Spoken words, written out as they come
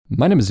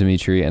My name is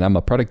Dimitri, and I'm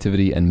a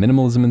productivity and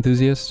minimalism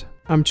enthusiast.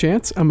 I'm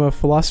Chance. I'm a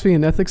philosophy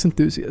and ethics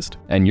enthusiast.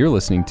 And you're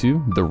listening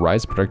to the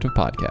Rise Productive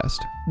Podcast,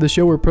 the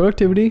show where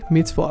productivity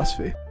meets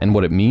philosophy. And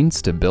what it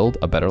means to build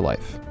a better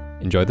life.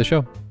 Enjoy the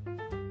show.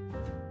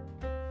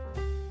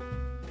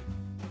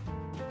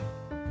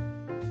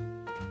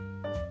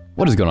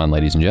 What is going on,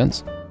 ladies and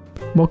gents?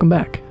 Welcome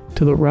back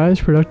to the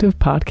Rise Productive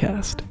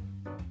Podcast.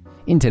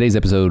 In today's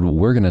episode,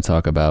 we're going to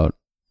talk about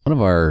one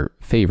of our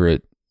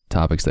favorite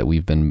topics that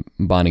we've been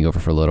bonding over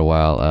for a little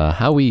while,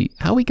 how we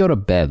go to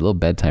bed, a little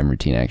bedtime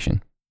routine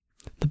action.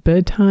 The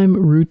bedtime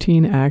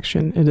routine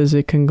action. It is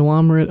a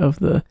conglomerate of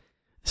the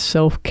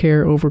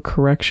self-care over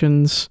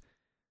corrections,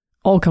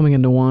 all coming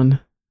into one.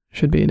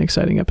 Should be an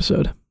exciting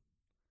episode.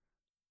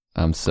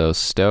 I'm so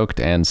stoked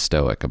and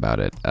stoic about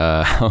it.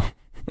 How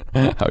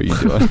are you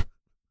doing?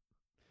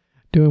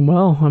 Doing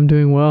well. I'm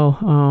doing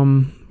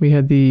well. We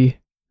had the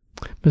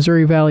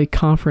Missouri Valley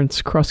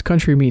Conference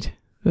cross-country meet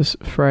this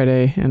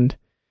Friday, and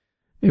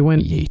it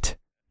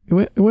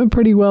went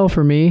pretty well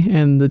for me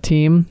and the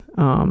team.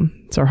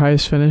 It's our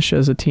highest finish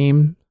as a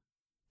team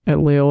at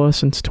Loyola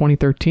since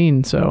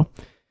 2013, so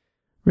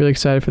really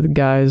excited for the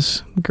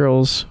guys. The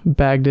girls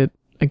bagged it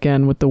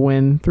again with the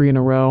win, 3 in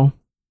a row.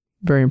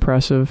 Very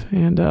impressive,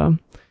 and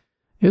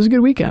it was a good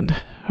weekend.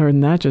 Other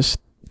than that, just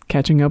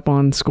catching up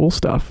on school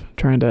stuff,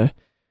 trying to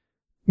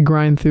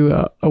grind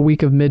through a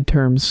week of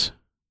midterms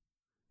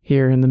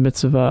here in the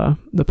midst of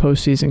the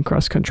postseason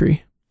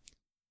cross-country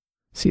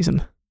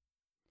season.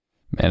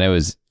 Man,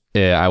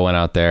 I went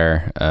out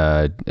there.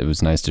 It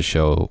was nice to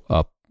show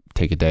up,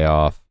 take a day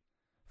off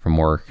from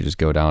work, just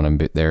go down and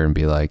be there and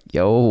be like,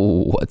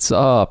 yo, what's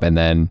up? And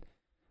then,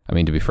 I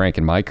mean, to be frank,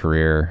 in my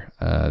career,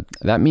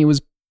 that meet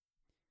was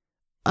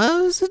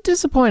a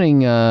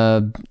disappointing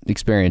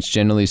experience.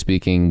 Generally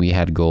speaking, we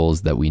had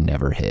goals that we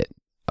never hit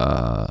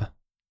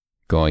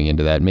going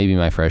into that. Maybe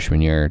my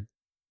freshman year,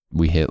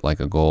 we hit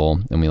like a goal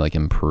and we like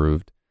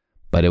improved,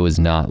 but it was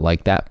not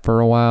like that for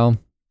a while.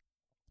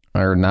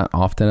 Or not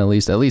often, at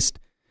least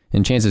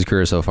in Chance's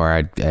career so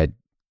far.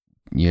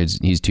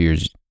 He's 2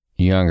 years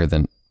younger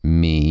than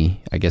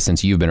me. I guess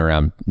since you've been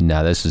around,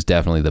 now this is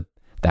definitely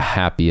the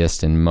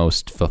happiest and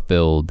most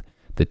fulfilled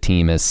the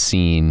team has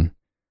seen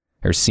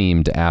or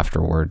seemed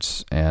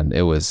afterwards. And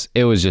it was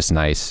just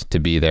nice to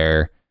be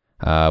there.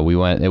 We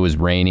went. It was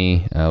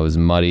rainy. It was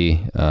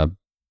muddy.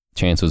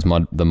 Chance was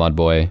the mud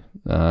boy.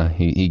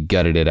 He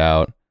gutted it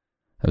out.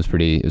 It was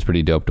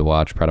pretty dope to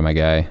watch. Proud of my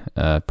guy.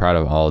 Proud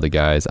of all the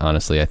guys.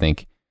 Honestly, I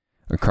think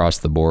across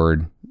the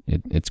board,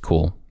 it's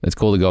cool. It's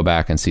cool to go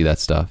back and see that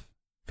stuff.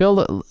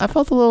 I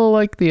felt a little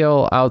like the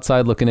old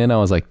outside looking in. I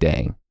was like,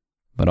 dang.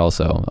 But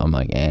also, I'm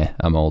like,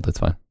 I'm old. It's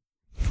fine.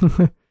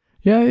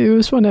 Yeah, it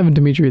was fun having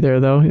Dimitri there,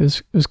 though.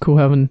 It was cool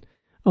having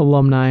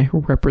alumni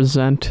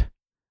represent,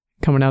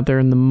 coming out there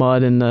in the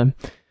mud and the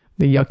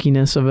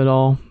yuckiness of it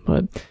all.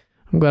 But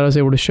I'm glad I was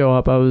able to show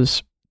up. I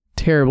was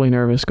terribly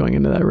nervous going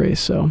into that race,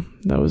 so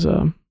that was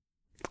a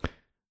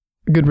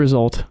good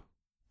result.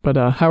 But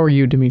how are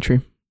you, Dimitri?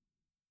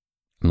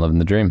 I'm living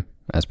the dream,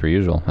 as per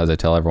usual. As I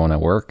tell everyone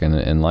at work and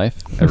in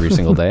life, every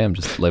single day, I'm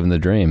just living the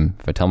dream.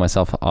 If I tell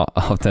myself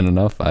often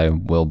enough, I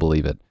will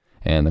believe it.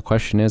 And the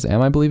question is,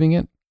 am I believing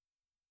it?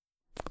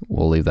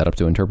 We'll leave that up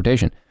to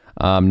interpretation.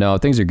 No,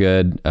 things are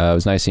good. It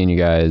was nice seeing you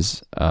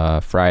guys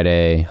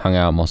Friday, hung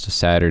out most of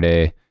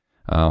Saturday.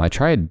 I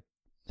tried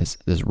this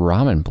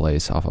ramen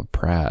place off of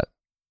Pratt.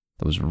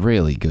 It was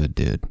really good,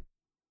 dude.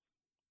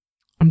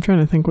 I'm trying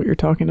to think what you're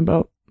talking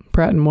about.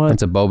 Pratt and what?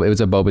 It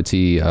was a boba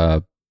tea.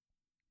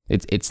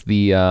 It's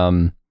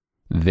the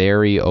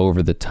very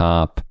over the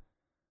top.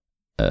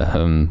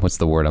 What's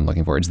the word I'm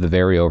looking for? It's the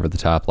very over the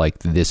top. Like,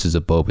 this is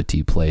a boba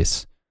tea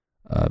place.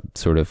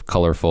 Sort of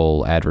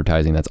colorful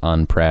advertising that's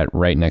on Pratt,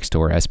 right next to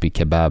where SP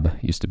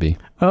Kebab used to be.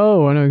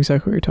 Oh, I know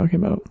exactly what you're talking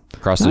about.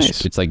 Across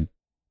the it's like,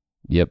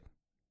 yep,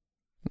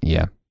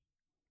 yeah.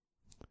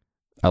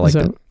 I liked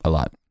it a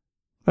lot.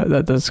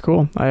 That's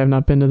cool. I have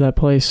not been to that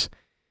place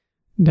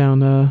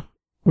down,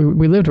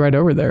 we lived right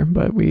over there,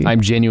 but I'm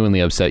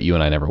genuinely upset you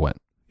and I never went.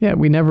 Yeah,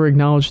 we never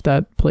acknowledged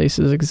that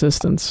place's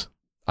existence.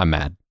 I'm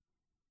mad.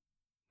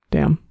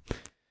 Damn.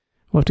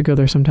 We'll have to go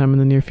there sometime in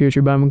the near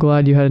future, but I'm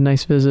glad you had a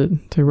nice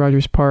visit to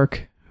Rogers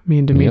Park. Me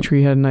and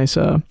Dimitri had a nice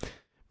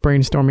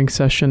brainstorming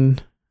session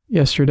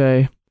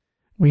yesterday.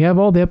 We have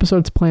all the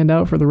episodes planned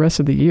out for the rest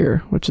of the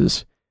year, which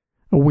is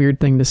a weird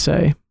thing to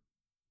say.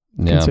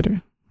 Yeah.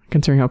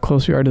 Considering how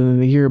close we are to the end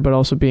of the year, but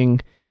also being,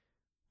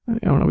 I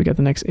don't know, we got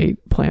the next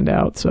 8 planned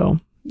out,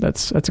 so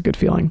that's a good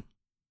feeling.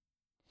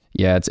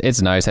 Yeah,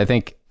 it's nice. I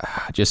think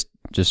just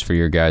for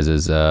your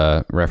guys'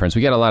 reference,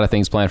 we got a lot of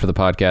things planned for the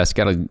podcast.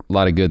 Got a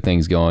lot of good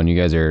things going. You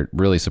guys are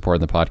really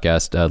supporting the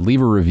podcast.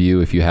 Leave a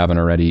review if you haven't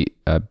already.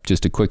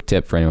 Just a quick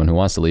tip for anyone who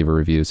wants to leave a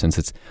review, since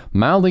it's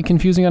mildly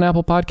confusing on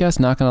Apple Podcasts.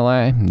 Not gonna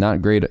lie,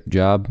 not great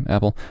job,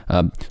 Apple.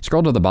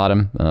 Scroll to the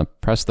bottom,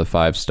 press the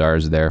 5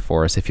 stars there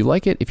for us. If you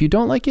like it, if you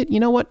don't like it, you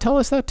know what? Tell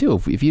us that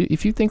too. If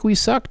you think we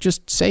suck,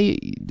 just say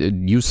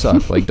you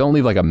suck. Like, don't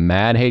leave like a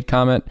mad hate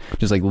comment.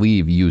 Just like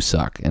leave you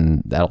suck,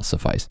 and that'll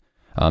suffice.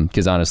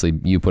 Because honestly,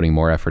 you putting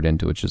more effort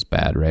into it's just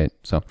bad, right?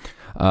 So,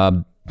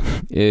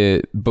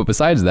 but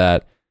besides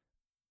that,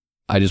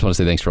 I just want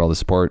to say thanks for all the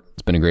support.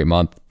 It's been a great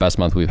month, best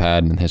month we've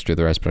had in the history of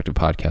the Rise Productive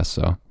podcast.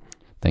 So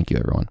thank you,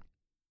 everyone.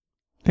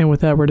 And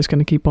with that, we're just going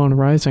to keep on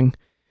rising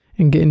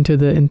and get into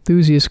the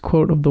enthusiast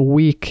quote of the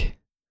week.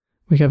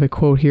 We have a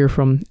quote here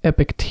from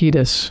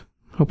Epictetus,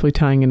 hopefully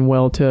tying in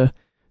well to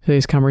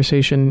today's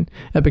conversation.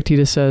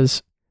 Epictetus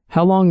says,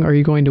 "How long are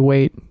you going to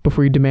wait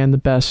before you demand the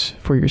best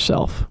for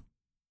yourself?"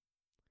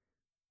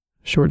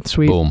 Short and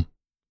sweet. Boom.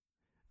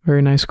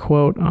 Very nice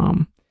quote.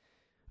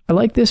 I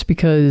like this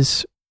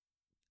because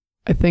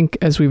I think,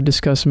 as we've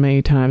discussed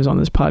many times on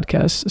this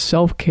podcast,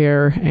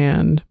 self-care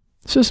and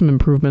system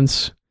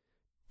improvements,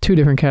 two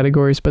different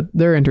categories, but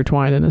they're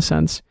intertwined in a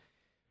sense.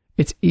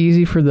 It's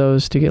easy for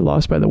those to get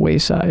lost by the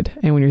wayside.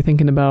 And when you're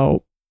thinking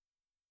about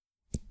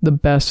the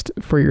best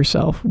for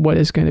yourself, what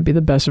is going to be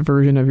the best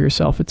version of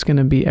yourself, it's going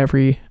to be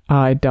every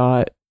I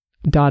dotted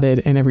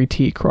and every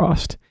T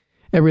crossed,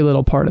 every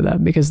little part of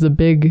that, because the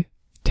big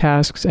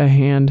tasks at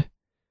hand,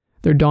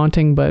 they're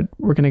daunting, but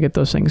we're going to get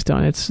those things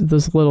done. It's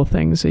those little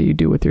things that you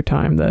do with your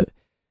time that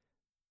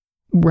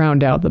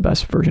round out the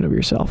best version of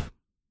yourself.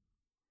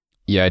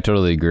 Yeah, I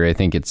totally agree. I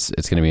think it's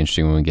going to be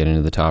interesting when we get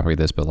into the topic of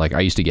this, but like I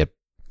used to get,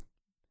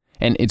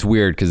 and it's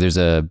weird because there's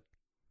a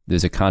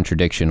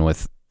contradiction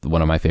with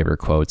one of my favorite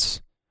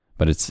quotes,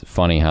 but it's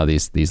funny how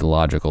these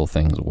logical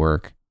things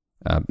work.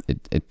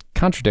 It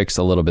contradicts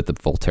a little bit the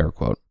Voltaire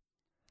quote.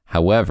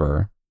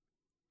 However,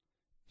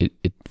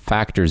 it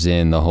factors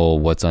in the whole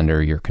what's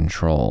under your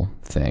control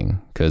thing,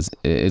 because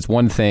it's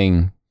one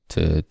thing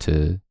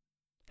to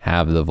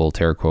have the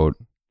Voltaire quote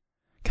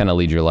kind of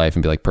lead your life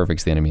and be like,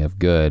 perfect's the enemy of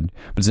good,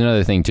 but it's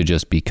another thing to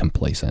just be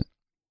complacent.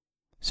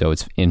 So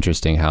it's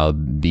interesting how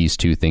these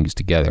two things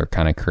together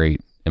kind of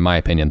create, in my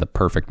opinion, the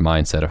perfect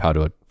mindset of how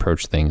to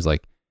approach things,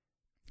 like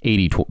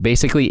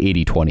basically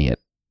 80-20 it.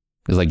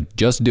 It's like,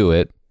 just do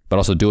it, but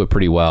also do it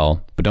pretty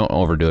well, but don't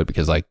overdo it,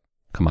 because like,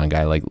 come on,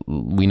 guy, like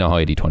we know how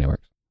 80-20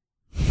 works.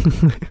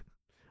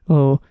 a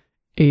little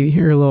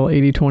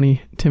 80-20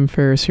 Tim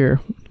Ferriss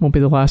here. Won't be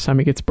the last time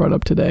it gets brought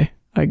up today.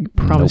 I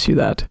promise you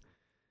that.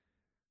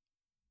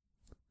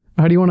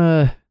 How do you want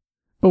to...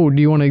 Oh,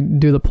 do you want to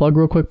do the plug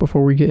real quick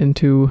before we get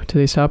into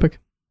today's topic?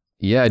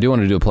 Yeah, I do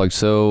want to do a plug.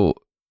 So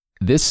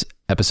this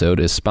episode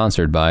is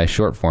sponsored by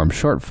Shortform.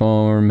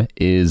 Shortform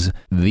is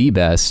the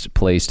best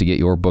place to get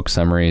your book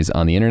summaries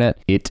on the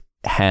internet. It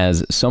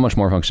has so much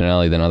more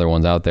functionality than other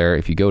ones out there.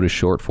 If you go to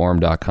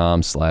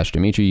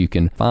shortform.com/Dimitri, you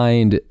can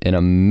find an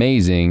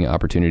amazing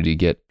opportunity to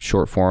get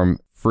Shortform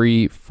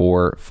free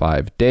for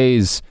 5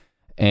 days.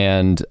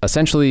 And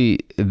essentially,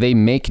 they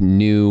make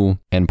new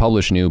and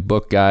publish new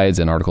book guides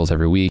and articles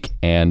every week.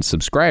 And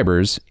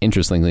subscribers,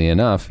 interestingly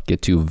enough,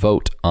 get to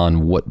vote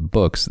on what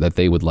books that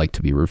they would like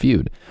to be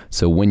reviewed.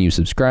 So when you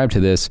subscribe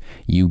to this,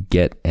 you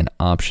get an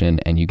option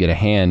and you get a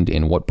hand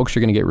in what books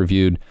you're going to get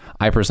reviewed.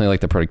 I personally like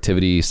the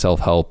productivity,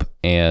 self-help,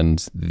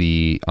 and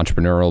the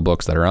entrepreneurial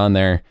books that are on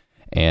there.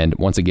 And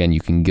once again, you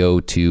can go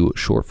to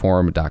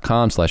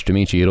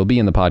shortform.com/Dimitri. It'll be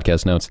in the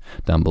podcast notes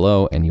down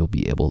below, and you'll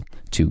be able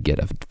to get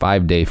a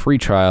 5-day free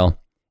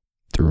trial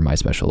through my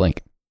special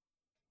link.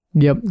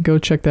 Yep, go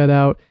check that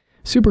out.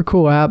 Super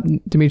cool app.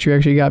 Dimitri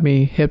actually got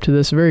me hip to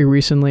this very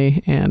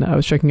recently, and I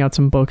was checking out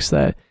some books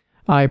that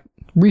I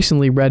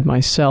recently read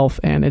myself,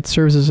 and it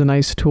serves as a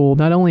nice tool,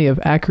 not only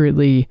of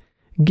accurately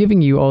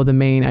giving you all the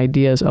main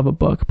ideas of a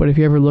book, but if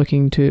you're ever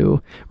looking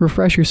to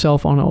refresh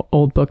yourself on an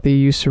old book that you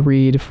used to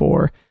read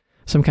for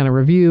some kind of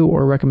review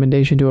or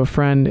recommendation to a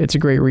friend, it's a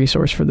great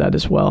resource for that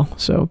as well.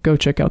 So go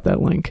check out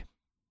that link.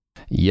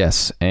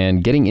 Yes,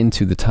 and getting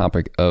into the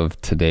topic of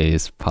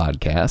today's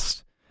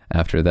podcast,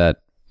 after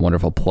that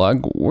wonderful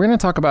plug, we're going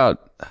to talk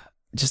about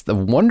just the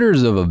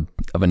wonders of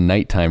a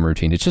nighttime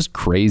routine. It's just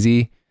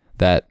crazy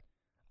that,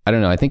 I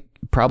don't know, I think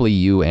probably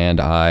you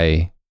and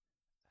I,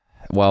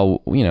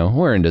 while, you know,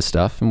 we're into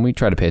stuff and we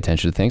try to pay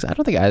attention to things, I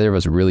don't think either of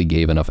us really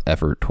gave enough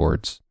effort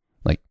towards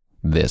like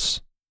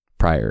this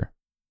prior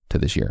to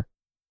this year.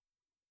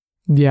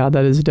 Yeah,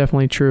 that is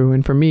definitely true.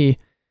 And for me,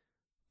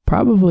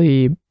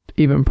 probably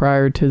even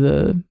prior to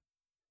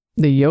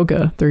the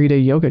yoga, 30-day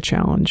yoga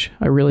challenge,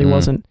 I really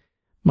wasn't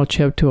much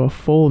hip to a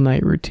full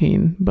night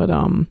routine. But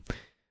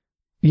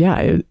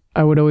I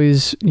would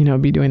always,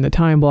 be doing the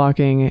time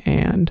blocking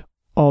and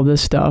all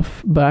this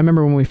stuff. But I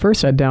remember when we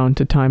first sat down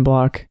to time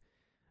block,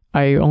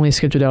 I only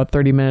scheduled out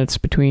 30 minutes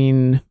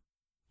between,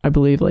 I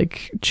believe,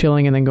 like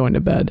chilling and then going to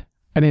bed.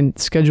 I didn't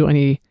schedule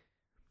any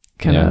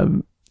kind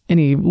of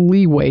any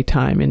leeway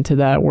time into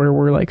that where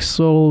we're like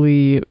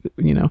slowly,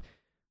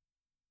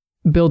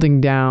 building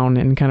down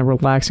and kind of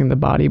relaxing the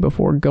body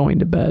before going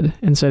to bed.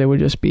 Instead, it would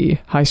just be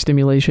high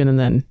stimulation and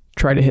then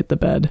try to hit the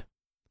bed.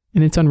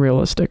 And it's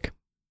unrealistic.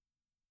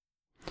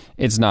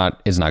 It's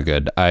not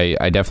good.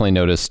 I definitely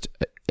noticed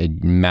a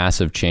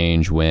massive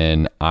change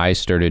when I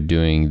started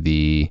doing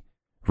the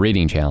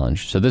reading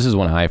challenge. So this is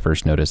when I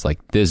first noticed, like,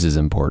 this is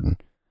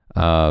important.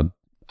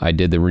 I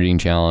did the reading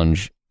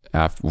challenge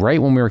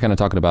right when we were kind of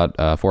talking about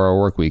 4-hour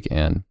work week,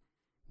 and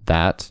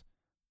that,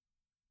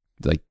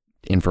 like,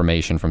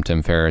 information from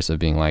Tim Ferriss of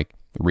being like,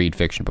 read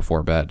fiction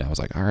before bed. I was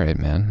like, all right,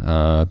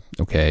 man.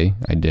 Okay,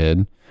 I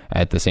did.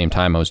 At the same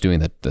time, I was doing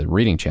the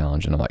reading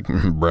challenge, and I'm like,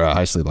 bruh,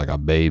 I sleep like a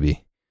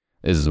baby.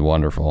 This is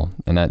wonderful.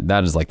 And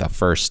that is like the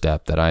first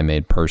step that I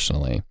made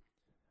personally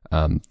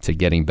to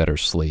getting better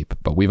sleep.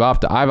 But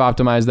I've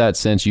optimized that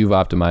since, you've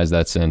optimized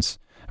that since,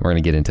 and we're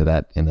going to get into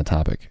that in the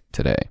topic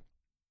today.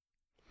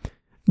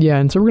 Yeah,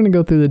 and so we're going to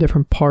go through the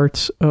different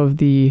parts of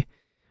the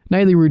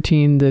nightly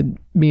routine that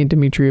me and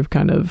Dimitri have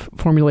kind of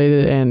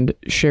formulated and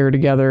share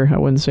together. I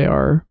wouldn't say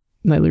our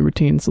nightly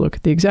routines look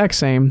the exact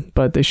same,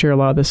 but they share a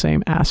lot of the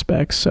same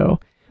aspects. So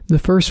the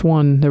first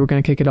one that we're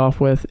going to kick it off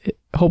with,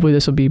 hopefully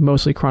this will be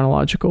mostly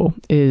chronological,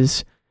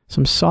 is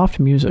some soft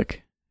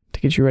music to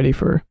get you ready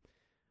for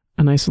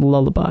a nice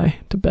lullaby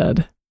to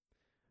bed.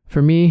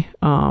 For me,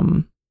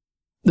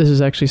 this is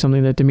actually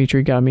something that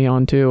Dimitri got me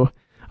onto.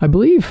 I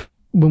believe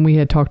when we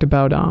had talked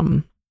about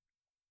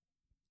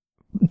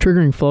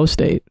triggering flow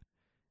state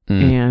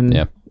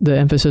and the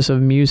emphasis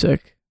of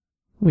music,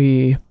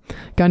 we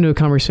got into a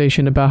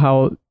conversation about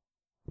how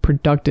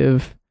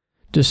productive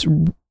just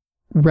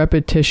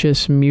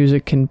repetitious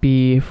music can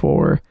be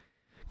for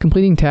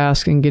completing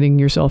tasks and getting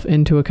yourself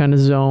into a kind of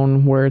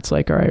zone where it's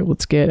like, all right,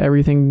 let's get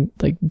everything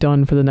like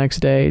done for the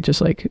next day,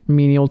 just like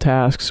menial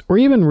tasks or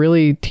even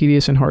really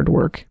tedious and hard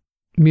work.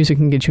 Music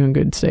can get you in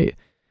good state.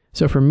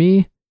 So for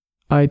me,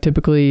 I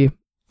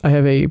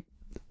have a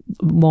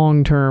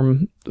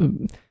long-term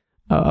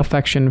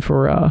affection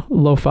for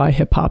lo-fi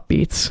hip-hop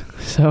beats.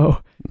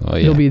 So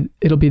it'll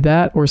be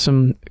that or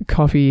some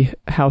coffee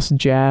house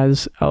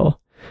jazz.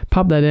 I'll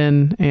pop that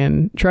in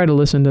and try to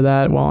listen to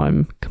that while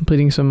I'm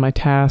completing some of my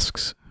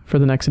tasks for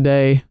the next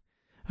day.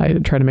 I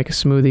try to make a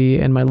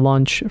smoothie and my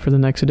lunch for the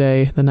next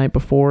day the night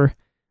before.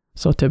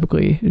 So I'll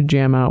typically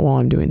jam out while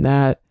I'm doing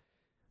that.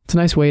 It's a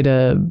nice way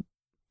to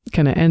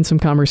kind of end some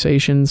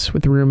conversations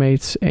with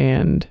roommates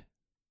and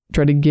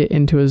try to get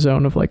into a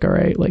zone of like, all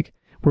right, like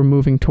we're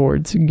moving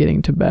towards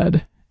getting to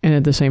bed. And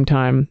at the same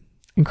time,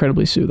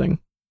 incredibly soothing.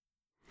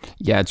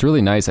 Yeah, it's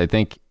really nice. I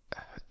think,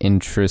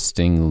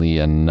 interestingly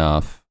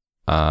enough,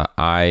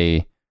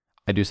 I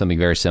do something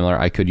very similar.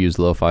 I could use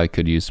lo-fi, I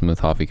could use smooth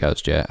coffee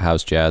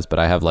house jazz, but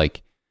I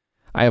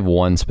have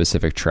one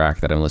specific track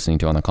that I'm listening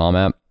to on the Calm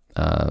app.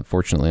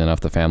 Fortunately enough,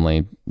 the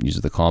family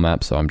uses the Calm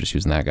app, so I'm just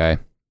using that guy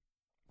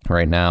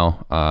right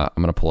now. I'm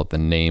going to pull up the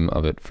name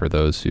of it for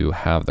those who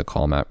have the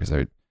Calm app, because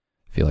I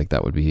feel like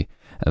that would be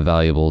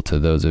valuable to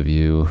those of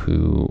you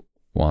who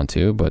want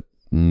to, but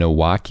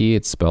Nowaki,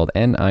 it's spelled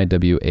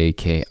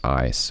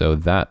Niwaki. So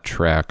that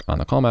track on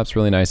the Calm app's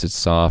really nice. It's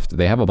soft.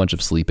 They have a bunch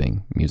of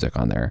sleeping music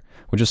on there,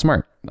 which is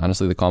smart.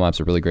 Honestly, the Calm app's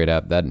a really great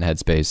app. That and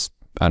Headspace,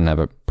 I don't have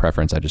a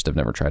preference. I just have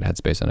never tried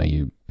Headspace. I know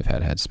you have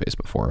had Headspace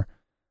before.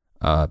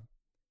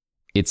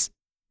 It's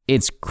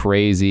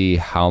crazy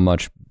how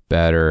much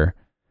better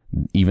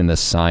even the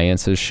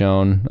science has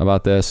shown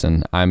about this.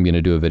 And I'm going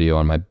to do a video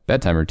on my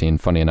bedtime routine.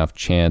 Funny enough,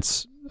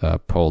 Chance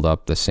pulled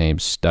up the same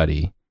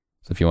study.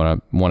 So if you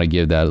want to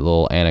give that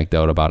little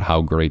anecdote about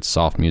how great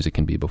soft music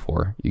can be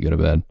before you go to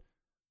bed.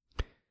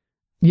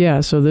 Yeah,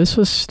 so this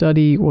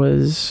study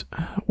was,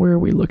 where are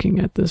we looking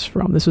at this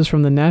from? This is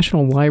from the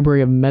National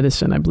Library of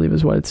Medicine, I believe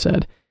is what it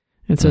said.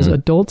 It says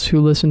adults who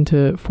listen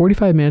to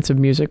 45 minutes of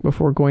music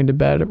before going to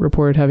bed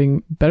reported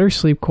having better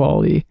sleep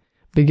quality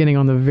beginning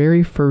on the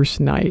very first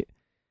night.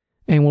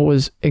 And what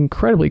was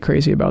incredibly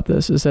crazy about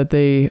this is that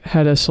they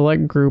had a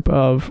select group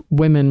of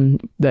women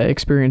that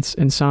experience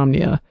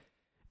insomnia.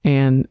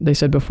 And they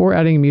said before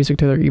adding music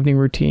to their evening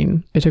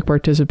routine, it took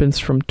participants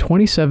from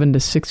 27 to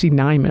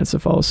 69 minutes to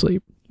fall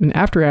asleep. And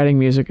after adding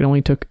music, it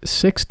only took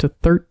 6 to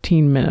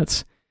 13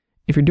 minutes.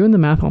 If you're doing the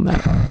math on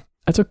that,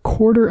 that's a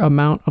quarter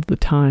amount of the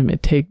time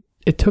it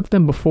took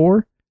them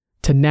before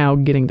to now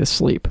getting to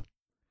sleep.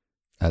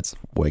 That's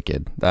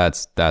wicked.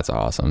 That's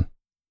awesome.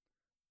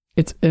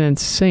 It's an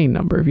insane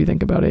number if you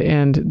think about it.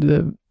 And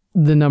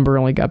the number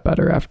only got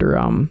better after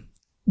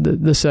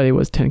the study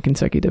was 10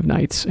 consecutive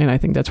nights. And I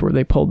think that's where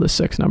they pulled the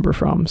 6 number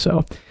from.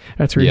 So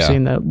that's where you're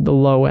seeing the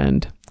low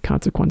end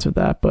consequence of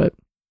that. But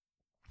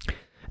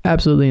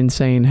absolutely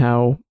insane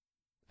how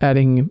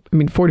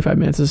 45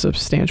 minutes is a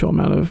substantial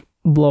amount of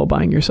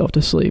lullabying yourself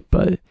to sleep.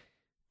 But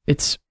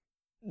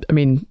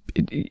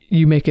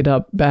you make it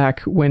up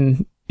back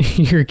when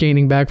you're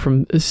gaining back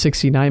from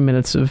 69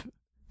 minutes of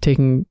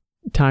taking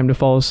time to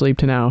fall asleep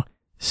to now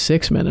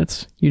 6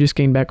 minutes. You just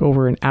gain back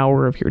over an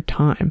hour of your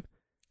time.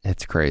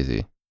 It's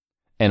crazy.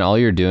 And all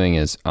you're doing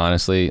is,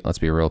 honestly, let's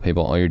be real,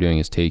 people, all you're doing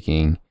is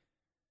taking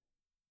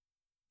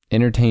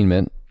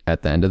entertainment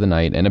at the end of the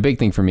night. And a big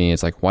thing for me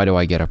is like, why do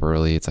I get up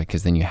early? It's like,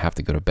 because then you have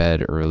to go to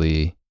bed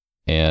early.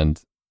 And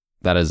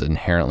that is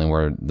inherently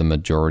where the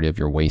majority of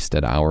your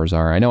wasted hours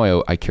are. I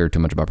know I care too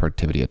much about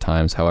productivity at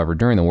times. However,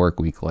 during the work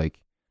week, like,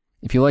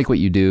 if you like what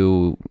you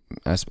do,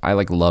 I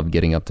love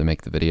getting up to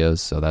make the videos.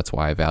 So that's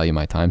why I value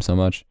my time so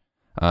much.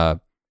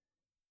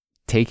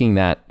 Taking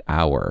that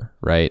hour,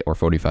 right, or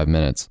 45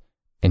 minutes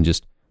and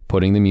just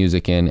putting the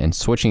music in and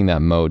switching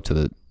that mode to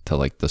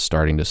the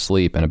starting to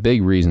sleep. And a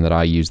big reason that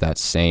I use that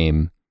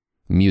same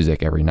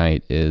music every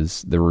night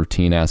is the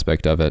routine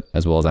aspect of it,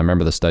 as well as I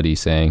remember the study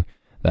saying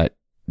that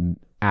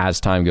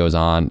as time goes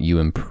on, you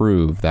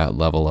improve that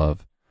level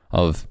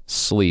of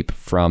sleep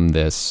from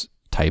this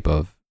type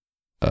of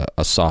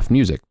a soft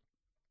music.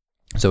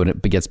 So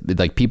it gets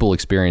like people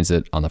experience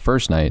it on the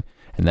first night,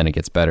 and then it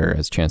gets better.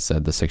 As Chance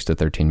said, the 6 to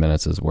 13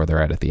 minutes is where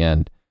they're at the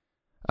end,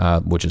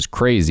 which is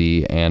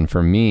crazy. And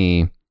for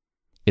me,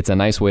 it's a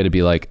nice way to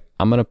be like,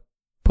 I'm going to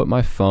put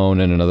my phone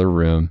in another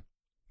room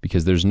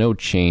because there's no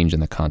change in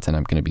the content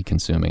I'm going to be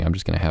consuming. I'm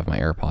just going to have my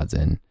AirPods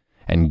in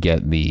and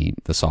get the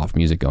soft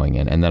music going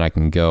in. And then I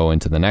can go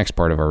into the next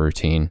part of our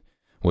routine,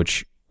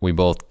 which we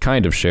both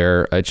kind of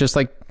share. It's just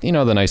like, the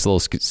nice little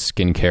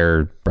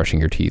skincare, brushing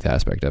your teeth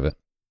aspect of it.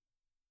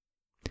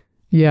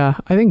 Yeah,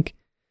 I think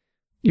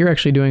you're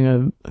actually doing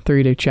a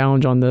 30-day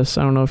challenge on this.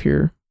 I don't know if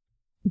you're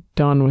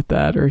done with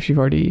that or if you've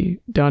already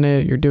done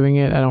it, you're doing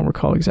it. I don't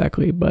recall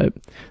exactly, but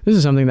this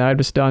is something that I've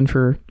just done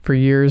for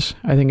years.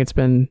 I think it's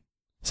been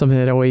something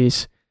that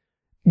always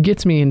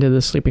gets me into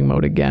the sleeping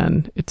mode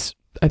again. It's,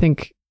 I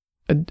think,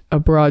 a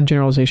broad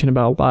generalization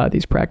about a lot of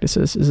these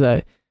practices is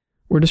that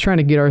we're just trying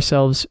to get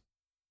ourselves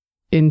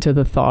into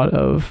the thought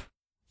of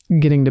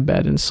getting to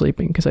bed and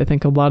sleeping. Because I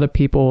think a lot of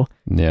people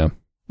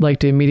like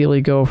to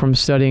immediately go from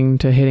studying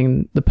to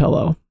hitting the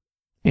pillow.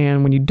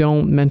 And when you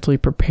don't mentally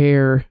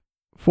prepare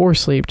for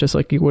sleep, just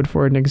like you would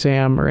for an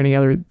exam or any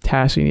other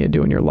task you need to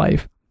do in your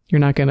life, you're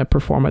not going to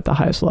perform at the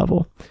highest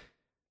level.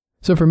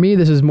 So for me,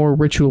 this is more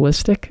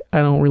ritualistic. I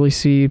don't really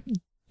see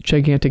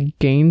gigantic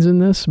gains in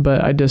this,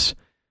 but I just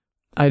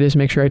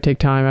make sure I take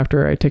time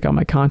after I take out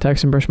my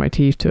contacts and brush my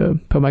teeth to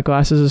put my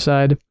glasses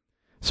aside,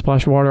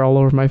 splash water all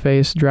over my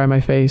face, dry my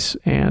face,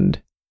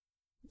 and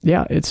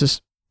yeah, it's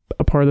just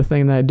a part of the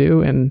thing that I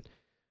do. And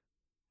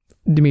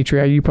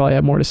Dimitri, you probably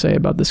have more to say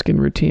about the skin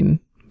routine,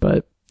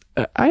 but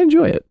I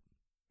enjoy it.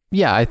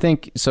 Yeah, I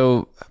think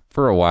so.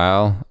 For a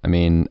while,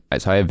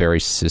 so I have very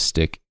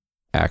cystic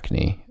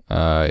acne.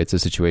 It's a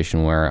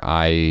situation where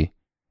I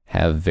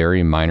have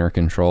very minor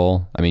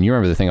control. You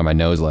remember the thing on my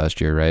nose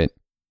last year, right?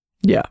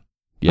 Yeah.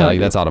 Yeah,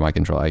 that's out of my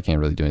control. I can't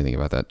really do anything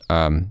about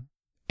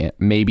that.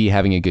 Maybe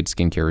having a good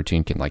skincare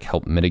routine can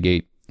help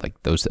mitigate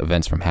those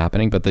events from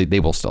happening, but they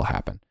will still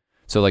happen.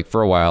 So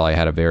for a while, I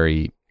had a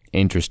very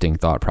interesting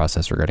thought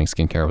process regarding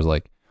skincare. I was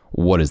like,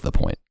 what is the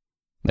point?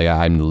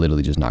 I'm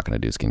literally just not going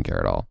to do skincare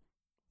at all.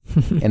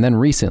 And then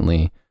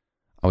recently,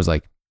 I was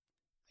like,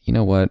 you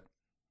know what?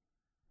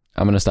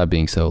 I'm going to stop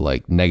being so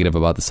negative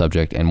about the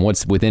subject. And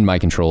what's within my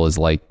control is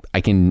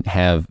I can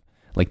have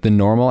the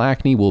normal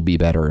acne will be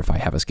better if I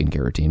have a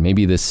skincare routine.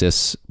 Maybe the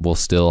cysts will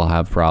still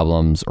have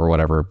problems or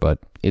whatever, but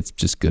it's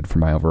just good for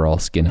my overall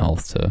skin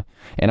health.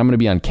 And I'm going to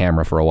be on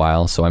camera for a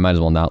while, so I might as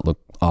well not look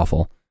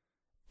awful.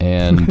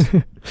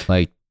 And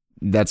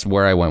that's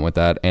where I went with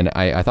that. And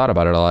I thought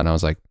about it a lot, and I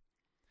was like,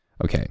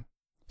 okay,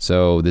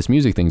 so this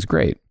music thing's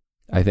great.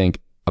 I think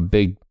a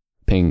big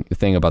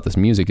thing about this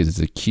music is it's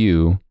a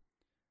cue.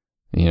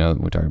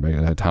 We're talking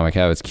about atomic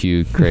habits,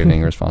 cue,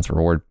 craving, response,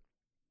 reward.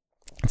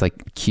 It's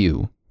like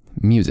cue,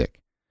 music.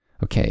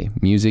 Okay,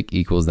 music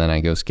equals then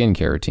I go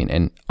skincare routine.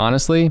 And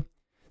honestly,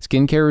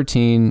 skincare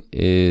routine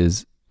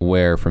is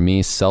where, for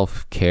me,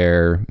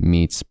 self-care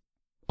meets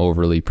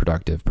overly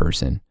productive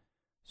person.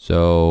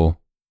 So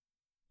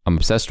I'm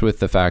obsessed with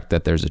the fact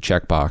that there's a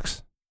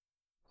checkbox,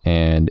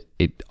 and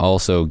it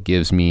also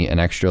gives me an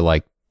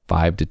extra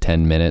 5 to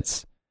 10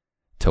 minutes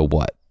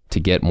to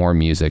get more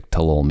music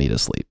to lull me to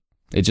sleep.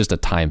 It's just a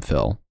time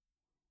fill,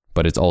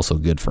 but it's also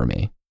good for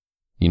me.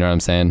 You know what I'm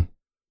saying?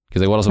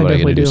 Because what else would I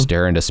get to do?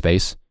 Stare into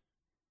space?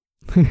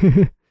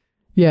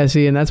 Yeah,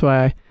 see, and that's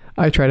why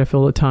I try to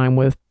fill the time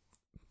with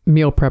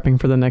meal prepping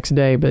for the next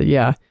day. But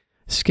yeah,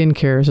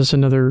 skincare is just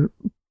another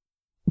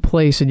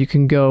place that you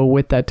can go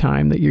with that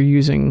time that you're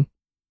using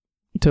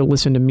to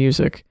listen to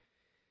music.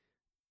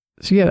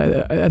 So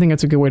yeah, I think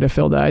that's a good way to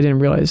fill that. I didn't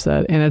realize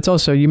that. And it's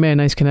also, you made a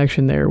nice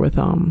connection there with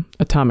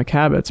Atomic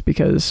Habits,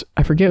 because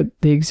I forget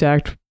the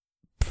exact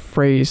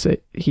phrase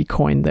that he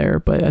coined there,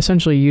 but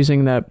essentially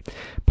using that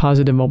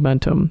positive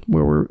momentum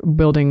where we're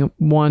building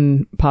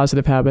one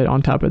positive habit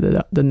on top of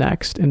the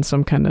next in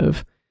some kind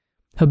of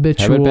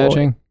habitual... Habit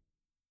batching?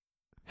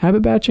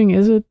 Habit batching,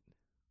 is it?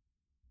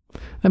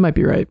 That might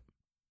be right.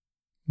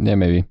 Yeah,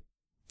 maybe.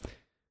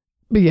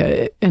 But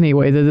yeah,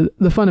 anyway,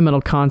 the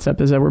fundamental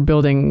concept is that we're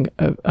building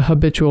a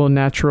habitual,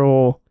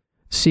 natural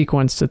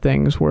sequence to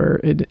things where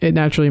it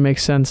naturally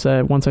makes sense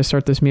that once I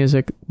start this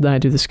music, then I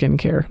do the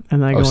skincare,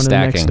 and then I go into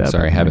stacking. the next step.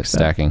 Sorry, habit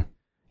stacking.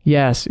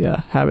 Yes,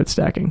 yeah, habit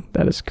stacking.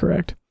 That is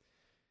correct.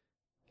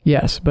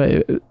 Yes,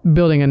 but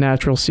building a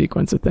natural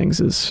sequence of things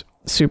is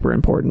super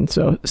important.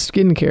 So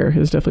skincare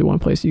is definitely one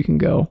place you can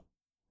go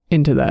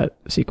into that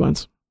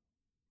sequence.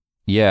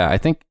 Yeah, I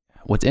think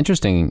what's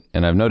interesting,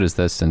 and I've noticed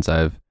this since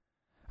I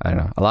don't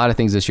know, a lot of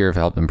things this year have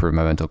helped improve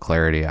my mental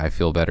clarity. I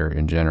feel better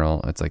in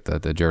general. It's like the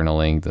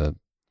journaling, the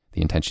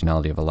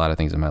intentionality of a lot of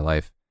things in my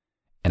life.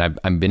 And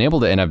I've been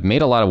able to, and I've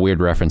made a lot of weird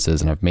references,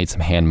 and I've made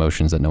some hand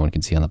motions that no one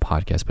can see on the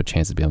podcast, but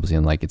Chance to be able to see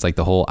them. It's like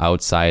the whole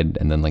outside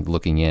and then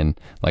looking in.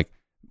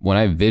 When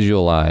I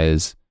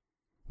visualize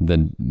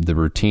the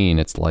routine,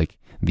 it's like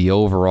the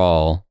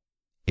overall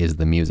is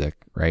the music,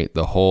 right?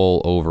 The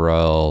whole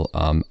overall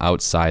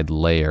outside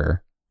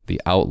layer,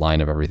 the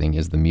outline of everything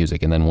is the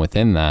music. And then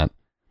within that,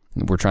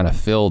 we're trying to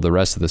fill the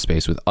rest of the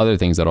space with other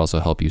things that also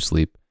help you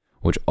sleep,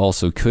 which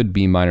also could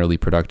be minorly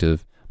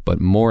productive, but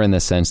more in the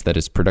sense that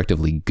it's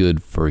productively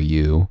good for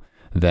you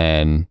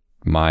than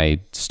my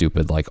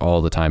stupid, like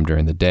all the time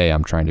during the day,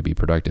 I'm trying to be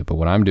productive. But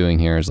what I'm doing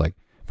here is like,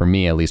 for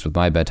me, at least with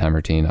my bedtime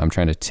routine, I'm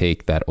trying to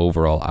take that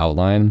overall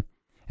outline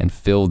and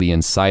fill the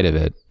inside of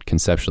it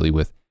conceptually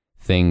with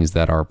things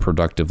that are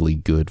productively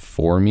good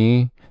for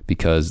me,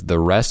 because the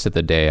rest of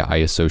the day I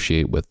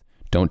associate with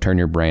don't turn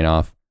your brain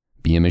off,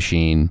 be a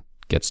machine,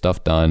 get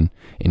stuff done,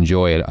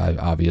 enjoy it,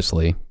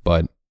 obviously.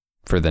 But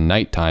for the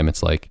nighttime,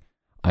 it's like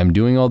I'm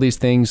doing all these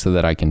things so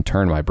that I can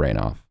turn my brain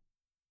off,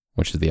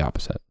 which is the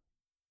opposite.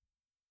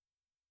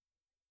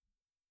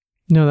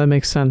 No, that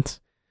makes sense.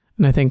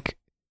 And I think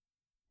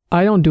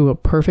I don't do a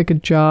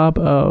perfect job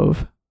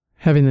of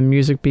having the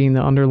music being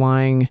the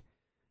underlying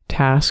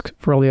task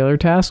for all the other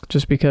tasks,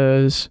 just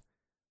because,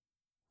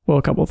 well,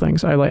 a couple of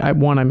things. I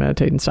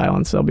meditate in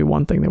silence. That'll be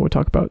one thing that we'll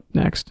talk about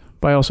next.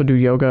 But I also do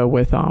yoga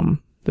with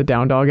the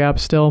Down Dog app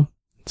still.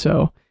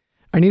 So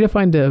I need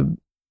to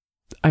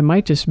I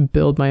might just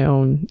build my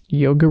own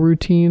yoga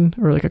routine,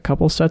 or like a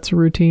couple sets of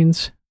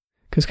routines.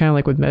 Because kind of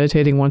like with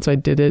meditating, once I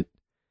did it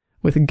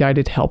with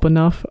guided help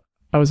enough,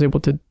 I'm able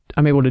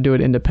to do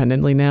it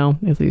independently now,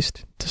 at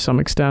least to some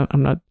extent.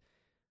 I'm not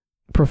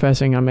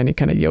professing I'm any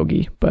kind of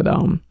yogi, but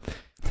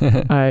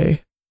I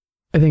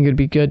think it'd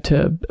be good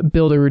to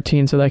build a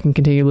routine so that I can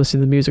continue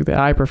listening to the music that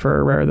I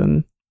prefer, rather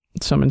than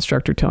some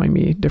instructor telling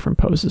me different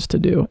poses to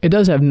do. It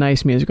does have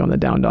nice music on the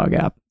Down Dog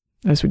app,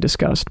 as we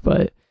discussed,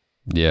 but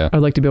yeah,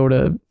 I'd like to be able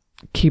to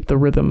keep the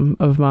rhythm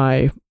of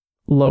my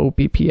low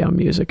BPM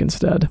music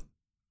instead.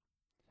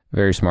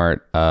 Very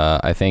smart.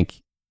 I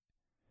think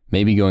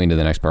maybe going to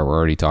the next part, we're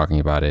already talking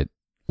about it.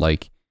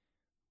 Like,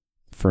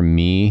 for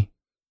me,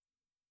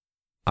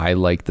 I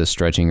like the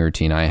stretching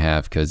routine I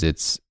have because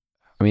it's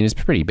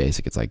pretty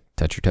basic. It's like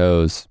touch your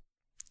toes,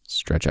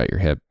 stretch out your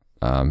hip,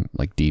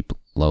 like deep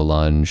low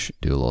lunge,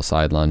 do a little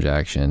side lunge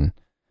action,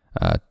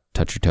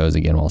 touch your toes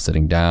again while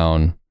sitting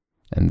down,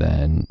 and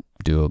then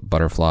do a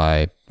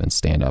butterfly, then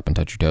stand up and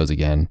touch your toes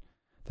again.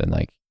 Then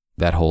like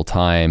that whole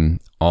time,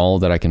 all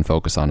that I can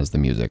focus on is the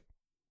music.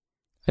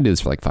 I do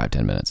this for like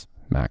 5-10 minutes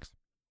max.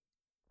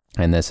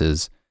 And this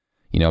is,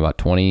 about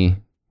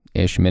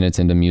 20-ish minutes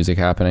into music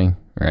happening,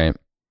 right?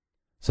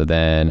 So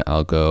then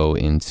I'll go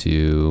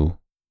into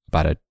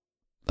about a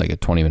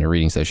 20-minute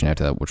reading session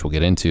after that, which we'll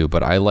get into.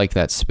 But I like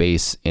that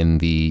space in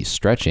the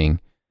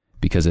stretching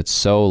because it's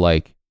so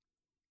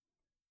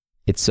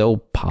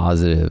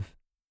positive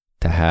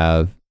to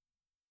have.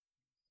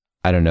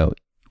 I don't know,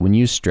 when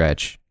you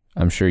stretch,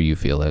 I'm sure you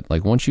feel it.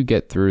 Like once you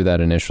get through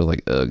that initial,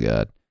 like, oh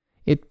God,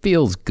 it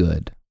feels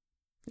good.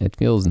 It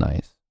feels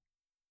nice.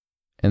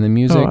 And the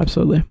music, oh,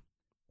 absolutely,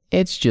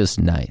 it's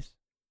just nice.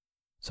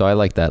 So I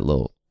like that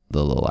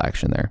the little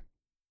action there.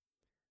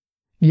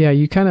 Yeah,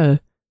 you kind of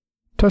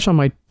touched on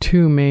my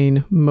two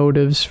main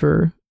motives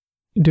for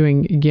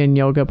doing yin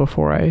yoga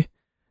before I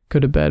go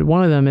to bed.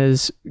 One of them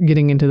is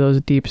getting into those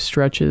deep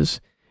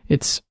stretches.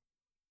 It's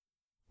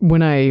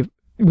when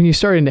you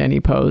start into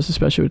any pose,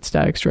 especially with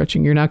static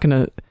stretching,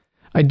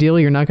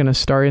 ideally you're not going to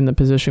start in the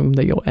position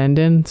that you'll end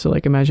in. So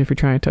like imagine if you're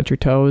trying to touch your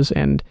toes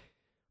and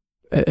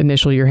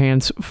initially your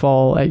hands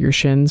fall at your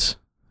shins,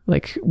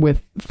 like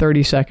with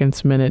 30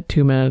 seconds, minute,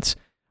 2 minutes,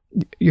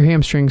 your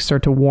hamstrings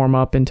start to warm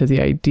up into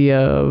the idea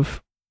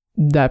of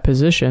that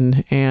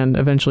position, and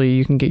eventually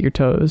you can get your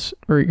toes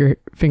or your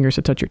fingers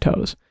to touch your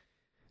toes.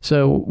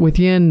 So with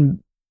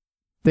yin,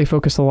 they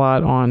focus a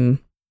lot on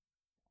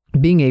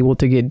being able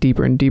to get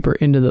deeper and deeper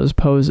into those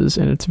poses,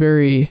 and it's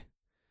very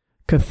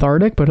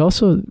cathartic but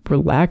also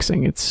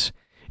relaxing. It's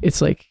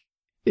like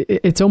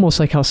it's almost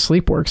like how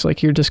sleep works.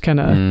 Like you're just kind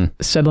of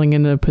settling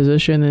into a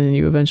position and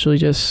you eventually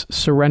just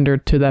surrender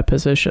to that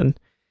position.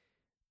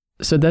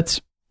 So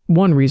that's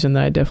one reason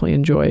that I definitely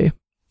enjoy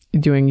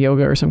doing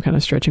yoga or some kind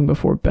of stretching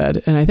before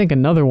bed. And I think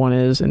another one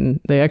is,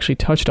 and they actually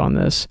touched on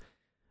this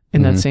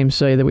in that same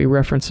study that we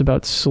referenced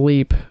about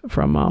sleep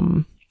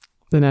from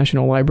the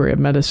National Library of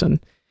Medicine.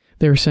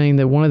 They were saying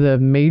that one of the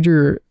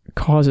major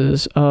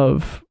causes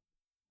of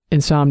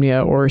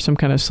insomnia or some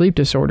kind of sleep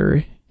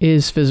disorder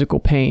is physical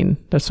pain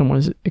that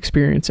someone's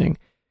experiencing.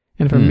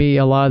 And for me,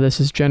 a lot of this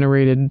is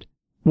generated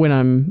when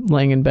I'm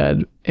laying in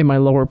bed in my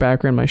lower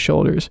back or in my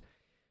shoulders.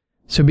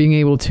 So being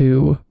able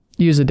to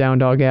use the Down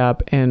Dog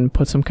app and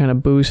put some kind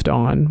of boost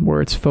on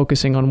where it's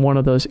focusing on one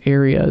of those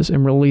areas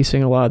and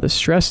releasing a lot of the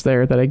stress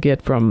there that I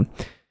get from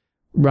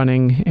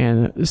running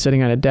and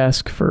sitting at a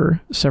desk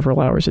for several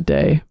hours a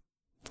day.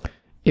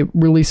 It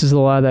releases a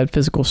lot of that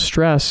physical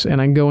stress,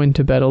 and I go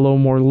into bed a little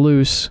more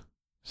loose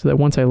so that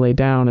once I lay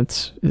down,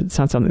 it's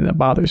not something that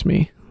bothers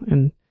me.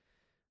 And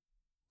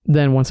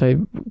then once I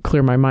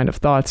clear my mind of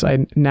thoughts,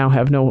 I now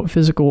have no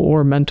physical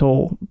or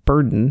mental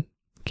burden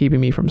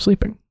keeping me from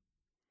sleeping.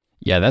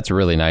 Yeah, that's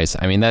really nice.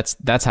 I mean,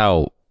 that's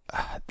how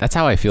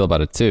I feel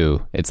about it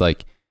too. It's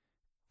like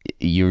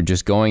you're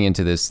just going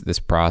into this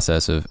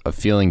process of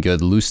feeling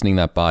good, loosening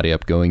that body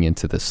up, going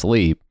into the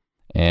sleep,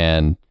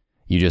 and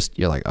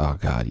you're like, oh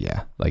God,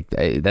 yeah. Like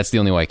that's the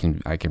only way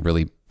I can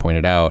really point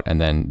it out.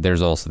 And then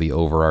there's also the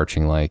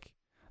overarching like,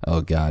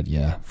 oh God,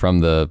 yeah, from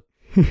the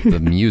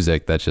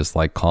music that's just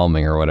like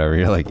calming or whatever.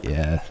 You're like,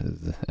 yeah.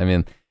 I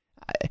mean,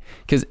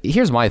 because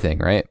here's my thing,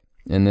 right?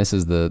 And this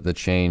is the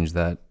change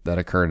that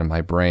occurred in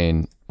my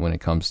brain when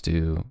it comes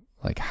to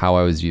like how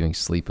I was viewing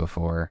sleep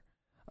before.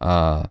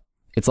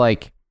 It's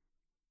like,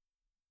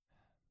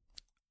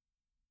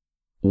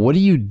 what are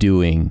you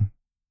doing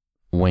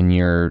when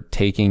you're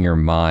taking your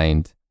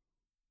mind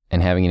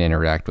and having it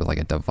interact with like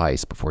a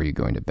device before you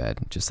going to bed?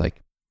 Just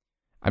like,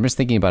 I'm just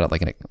thinking about it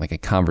like a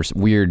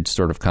weird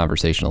sort of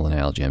conversational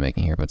analogy I'm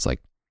making here, but it's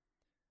like,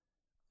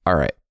 all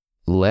right,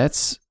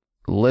 let's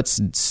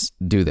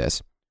do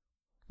this.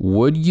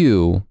 Would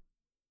you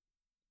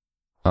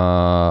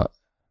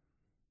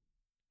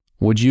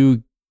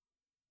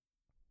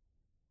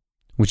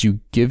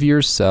give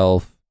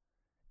yourself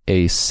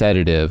a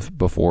sedative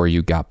before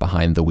you got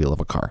behind the wheel of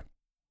a car?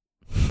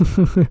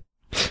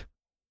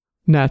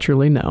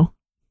 Naturally, no.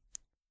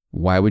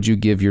 Why would you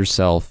give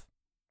yourself,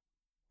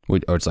 or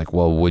it's like,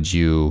 well, would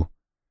you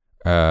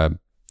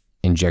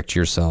inject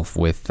yourself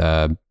with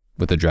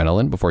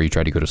adrenaline before you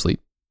try to go to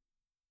sleep?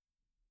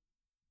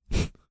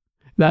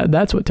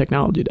 That's what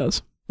technology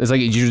does. It's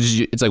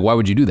like, why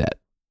would you do that?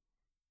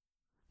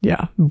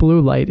 Yeah,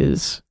 blue light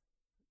is,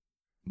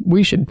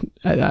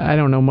 I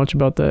don't know much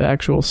about the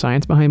actual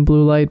science behind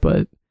blue light,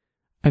 but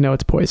I know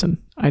it's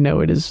poison. I know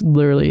it is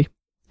literally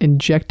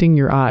injecting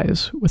your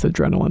eyes with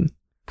adrenaline.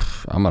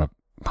 I'm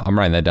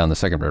writing that down the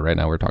second part right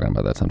now. We're talking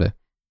about that someday.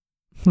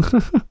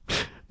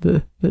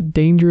 The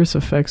dangerous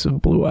effects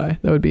of blue eye.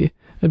 That'd be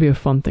a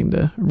fun thing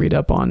to read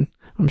up on.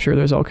 I'm sure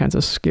there's all kinds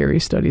of scary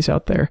studies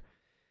out there.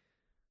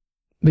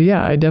 But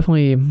yeah, I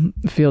definitely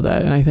feel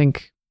that. And I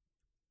think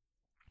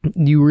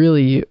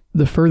the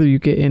further you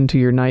get into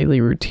your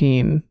nightly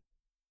routine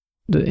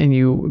and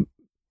you,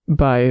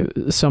 by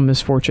some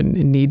misfortune,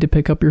 need to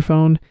pick up your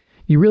phone,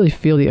 you really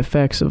feel the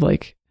effects of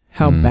like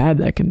how bad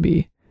that can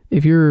be.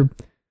 If you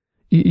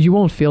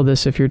won't feel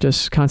this if you're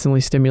just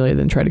constantly stimulated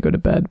and try to go to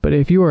bed. But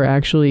if you are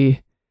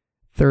actually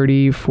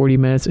 30, 40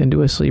 minutes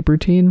into a sleep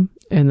routine,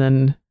 and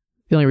then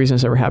the only reason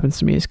this ever happens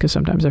to me is because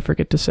sometimes I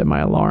forget to set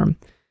my alarm.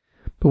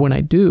 But when I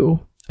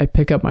do, I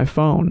pick up my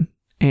phone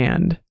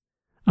and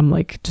I'm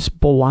like just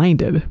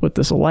blinded with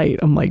this light.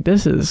 I'm like,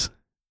 this is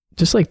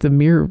just like the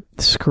mere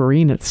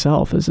screen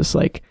itself is just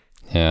like,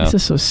 this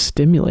is so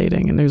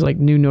stimulating. And there's like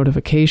new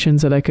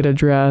notifications that I could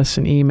address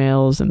and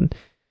emails, and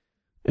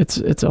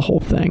it's a whole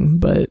thing.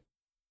 But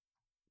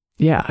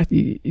yeah,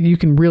 you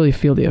can really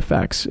feel the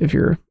effects if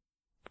you're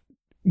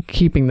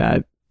keeping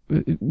that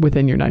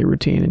within your night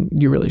routine, and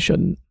you really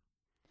shouldn't.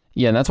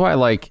 Yeah, and that's why I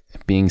like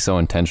being so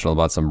intentional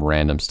about some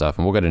random stuff.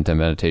 And we'll get into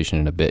meditation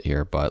in a bit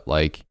here, but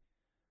like,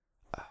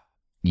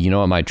 you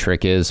know what my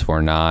trick is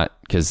for not,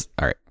 because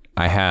all right,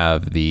 I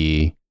have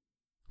the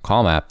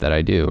Calm app that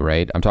I do,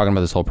 right? I'm talking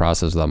about this whole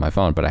process without my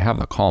phone, but I have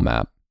the Calm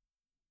app.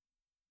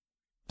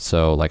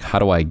 So like, how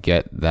do I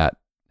get that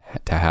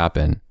to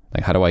happen?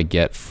 Like, how do I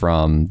get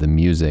from the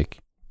music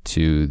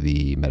to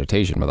the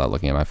meditation without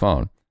looking at my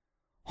phone?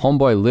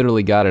 Homeboy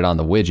literally got it on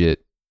the widget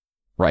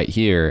right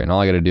here, and all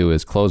I got to do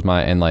is close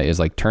my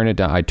turn it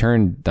down. I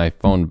turned my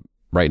phone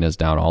brightness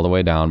down all the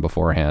way down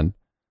beforehand,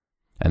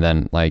 and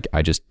then like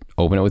I just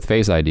open it with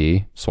Face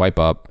ID, swipe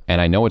up,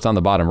 and I know it's on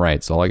the bottom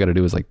right. So all I got to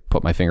do is like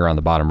put my finger on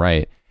the bottom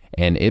right,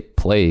 and it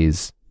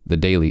plays the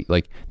daily,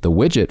 like the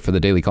widget for the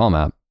daily Calm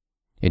app.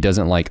 It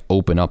doesn't like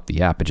open up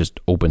the app; it just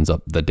opens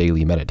up the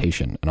daily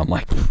meditation, and I'm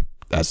like,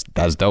 that's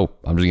dope.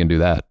 I'm just gonna do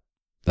that.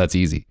 That's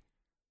easy.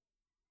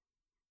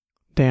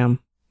 Damn,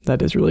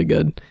 that is really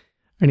good.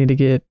 I need to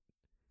get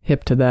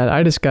hip to that.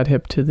 I just got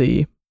hip to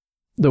the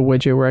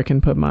widget where I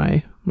can put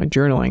my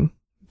journaling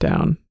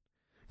down,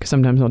 because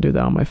sometimes I'll do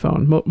that on my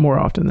phone. More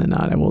often than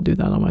not, I will do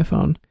that on my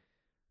phone.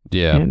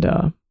 Yeah.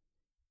 And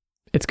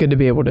it's good to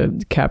be able to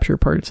capture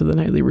parts of the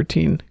nightly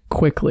routine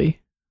quickly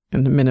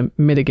and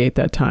mitigate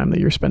that time that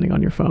you're spending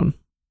on your phone.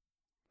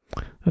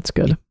 That's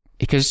good.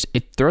 Because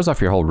it throws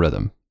off your whole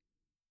rhythm.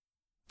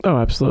 Oh,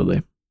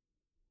 absolutely.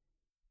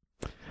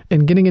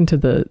 And getting into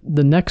the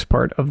next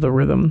part of the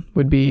rhythm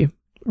would be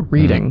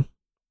reading.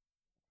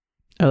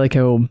 I like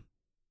how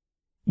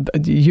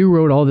you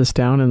wrote all this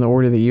down in the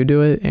order that you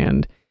do it,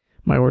 and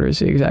my order is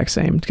the exact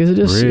same, because it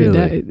just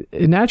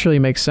it naturally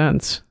makes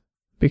sense.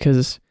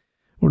 Because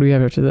what do we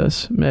have after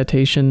this?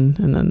 Meditation,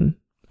 and then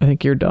I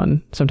think you're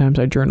done. Sometimes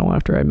I journal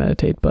after I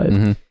meditate, but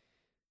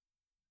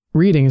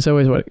reading is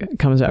always what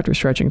comes after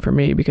stretching for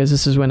me, because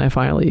this is when I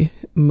finally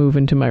move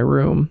into my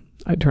room.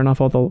 I don't turn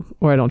off all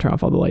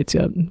the lights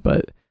yet,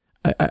 but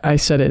I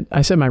set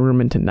my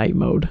room into night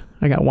mode.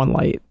 I got one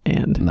light,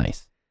 and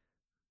nice.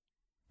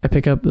 I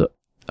pick up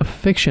a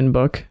fiction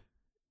book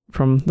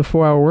from the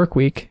 4-Hour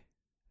Workweek.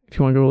 If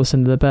you want to go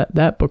listen to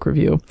that book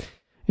review,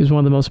 it was one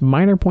of the most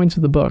minor points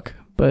of the book,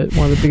 but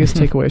one of the biggest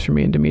takeaways for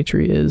me and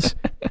Dimitri is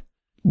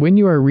when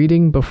you are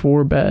reading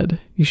before bed,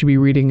 you should be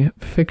reading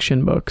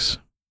fiction books.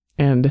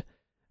 And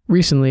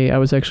recently, I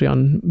was actually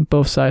on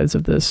both sides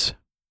of this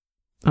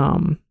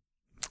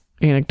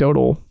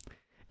anecdotal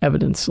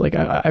evidence. Like,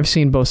 I've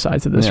seen both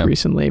sides of this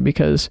recently,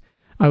 because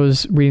I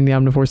was reading The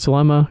Omnivore's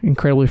Dilemma,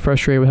 incredibly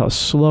frustrated with how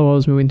slow I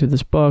was moving through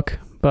this book.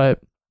 But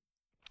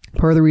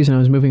part of the reason I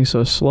was moving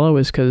so slow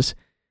is because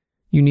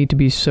you need to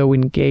be so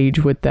engaged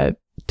with that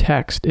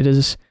text. It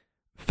is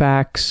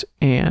facts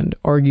and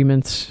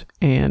arguments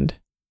and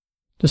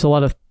just a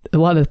lot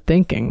of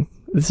thinking.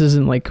 This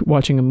isn't like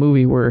watching a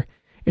movie where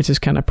it's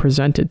just kind of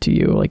presented to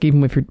you. Like,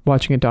 even if you're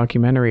watching a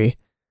documentary,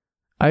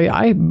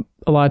 I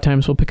a lot of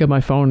times will pick up my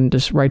phone and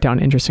just write down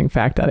interesting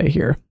fact that I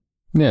hear.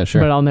 Yeah,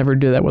 sure. But I'll never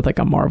do that with like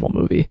a Marvel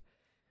movie.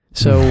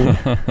 So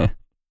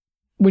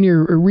when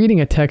you're reading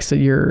a text that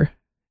you're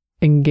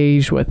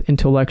engaged with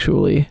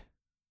intellectually,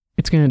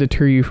 it's going to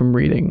deter you from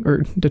reading,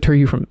 or deter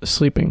you from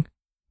sleeping,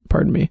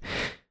 pardon me,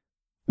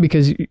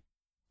 because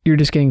you're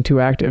just getting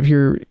too active.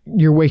 You're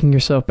waking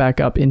yourself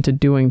back up into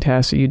doing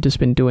tasks that you've just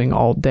been doing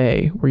all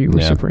day where you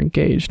were super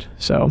engaged.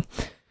 So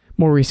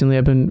more recently,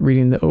 I've been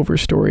reading The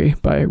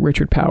Overstory by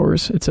Richard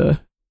Powers. It's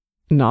a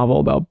novel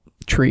about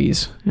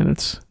trees, and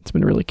it's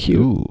been really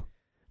cute. Ooh,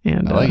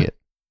 and I like it.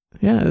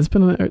 Yeah,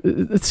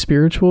 it's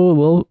spiritual, a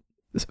little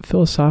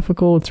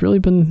philosophical. It's really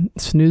been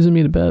snoozing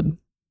me to bed.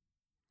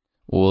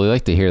 Well, we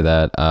like to hear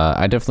that.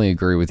 I definitely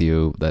agree with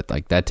you that,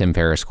 like, that Tim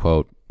Ferriss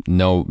quote,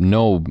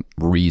 no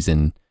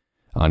reason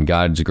on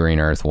God's green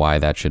earth why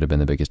that should have been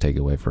the biggest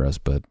takeaway for us.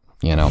 But,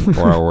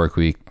 4-hour work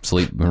week,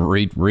 sleep,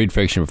 read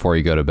fiction before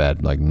you go to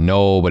bed. Like,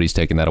 nobody's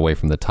taking that away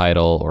from the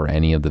title or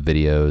any of the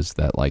videos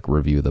that like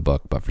review the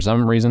book. But for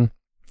some reason,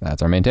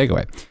 that's our main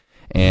takeaway.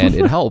 And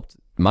it helped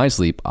my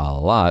sleep a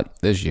lot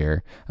this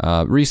year.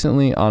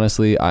 Recently,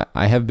 honestly,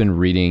 I have been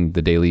reading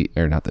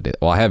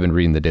I have been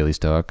reading the Daily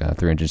Stoic,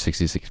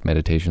 366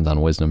 Meditations on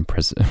Wisdom.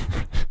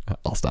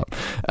 I'll stop.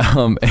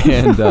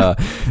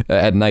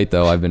 At night,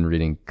 though, I've been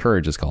reading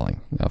Courage is Calling.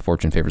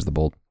 Fortune Favors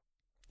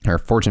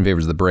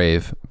the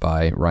Brave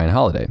by Ryan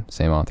Holiday,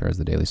 same author as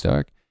the Daily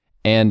Stoic.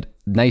 And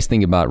nice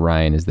thing about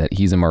Ryan is that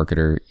he's a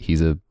marketer.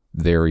 He's a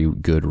very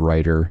good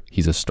writer.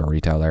 He's a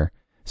storyteller.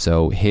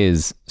 So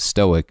his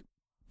Stoic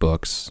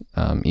books,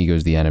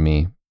 Ego's the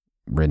Enemy,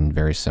 written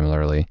very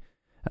similarly,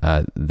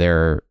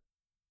 there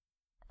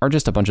are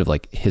just a bunch of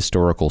like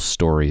historical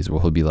stories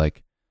where he'll be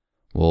like,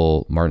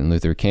 well, Martin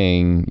Luther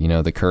King,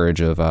 the courage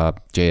of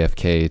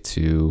JFK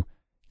to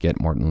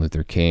get Martin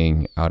Luther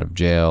King out of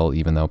jail,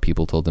 even though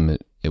people told him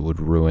it would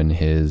ruin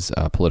his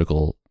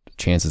political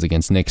chances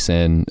against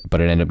Nixon,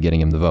 but it ended up getting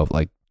him the vote.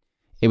 Like,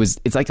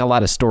 it's like a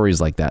lot of stories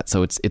like that.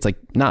 So it's like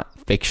not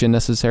fiction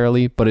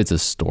necessarily, but it's a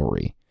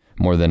story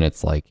more than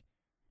it's like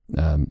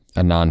a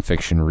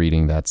nonfiction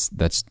reading that's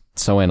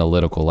so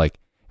analytical. Like,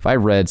 if I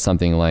read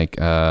something like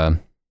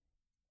I'm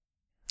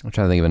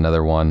trying to think of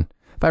another one.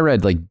 If I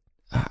read, like,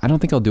 I don't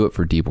think I'll do it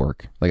for deep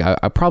work. Like,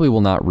 I probably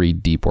will not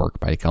read Deep Work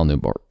by Cal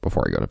Newport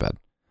before I go to bed.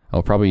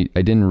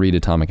 I didn't read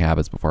Atomic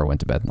Habits before I went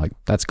to bed. Like,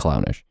 that's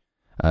clownish.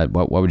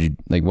 What would you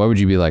like? Why would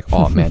you be like,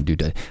 oh man,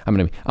 dude,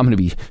 I'm gonna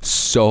be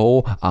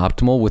so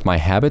optimal with my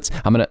habits.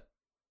 Am I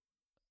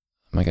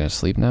gonna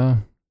sleep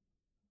now?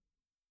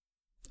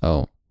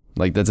 Oh,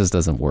 like, that just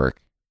doesn't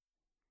work.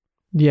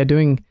 Yeah,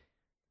 doing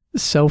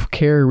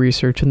self-care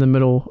research in the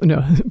middle.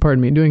 No,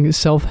 pardon me. Doing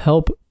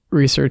self-help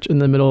research in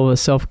the middle of a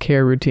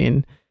self-care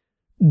routine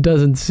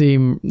doesn't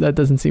seem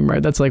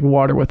right. That's like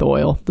water with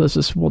oil. Those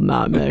just will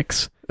not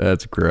mix.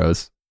 That's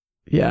gross.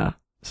 Yeah.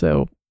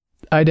 So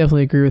I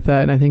definitely agree with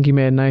that. And I think you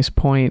made a nice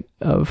point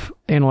of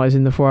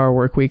analyzing the 4-hour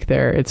work week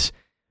there. It's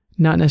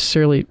not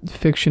necessarily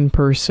fiction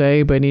per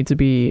se, but it needs to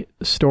be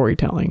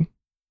storytelling,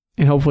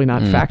 and hopefully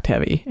not fact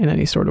heavy in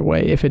any sort of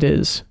way if it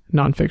is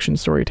nonfiction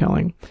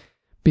storytelling.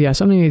 But yeah,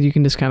 something that you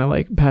can just kind of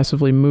like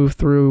passively move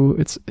through.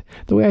 It's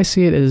the way I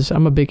see it is,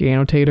 I'm a big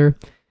annotator.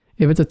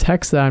 If it's a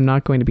text that I'm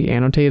not going to be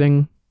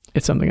annotating,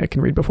 it's something I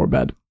can read before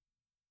bed.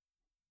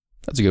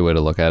 That's a good way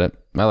to look at it.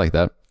 I like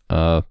that.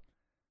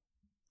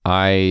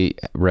 I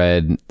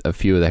read a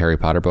few of the Harry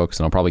Potter books,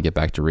 and I'll probably get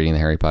back to reading the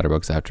Harry Potter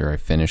books after I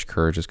finish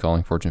Courage is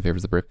Calling, Fortune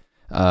Favors the Brave.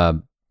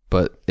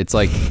 But it's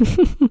like,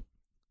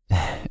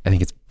 I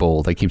think it's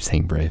bold. I keep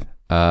saying brave.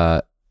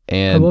 And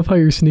I love how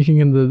you're sneaking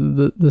in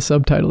the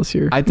subtitles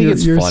here. I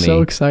think you're funny.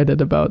 So excited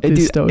about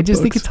these Stoic books. I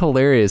just think it's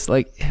hilarious.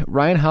 Like,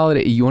 Ryan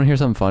Holiday, you want to hear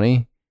something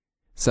funny?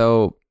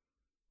 So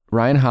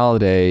Ryan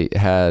Holiday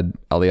had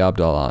Ali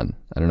Abdaal on.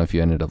 I don't know if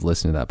you ended up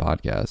listening to that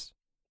podcast.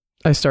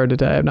 I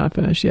started. I have not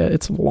finished yet.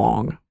 It's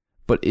long.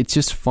 But it's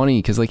just funny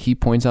because, like, he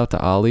points out to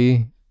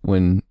Ali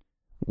when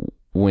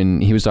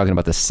he was talking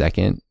about the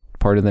second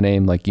part of the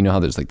name, like, how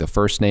there's like the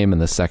first name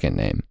and the second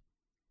name.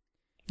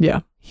 Yeah.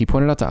 He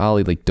pointed out to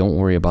Ali, like, don't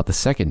worry about the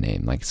second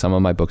name. Like, some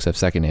of my books have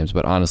second names,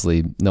 but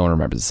honestly, no one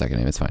remembers the second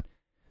name. It's fine.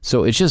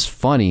 So it's just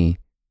funny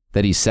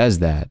that he says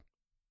that.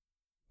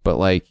 But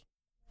like,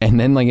 and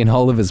then like in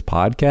all of his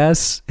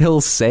podcasts,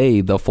 he'll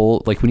say the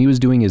full, like when he was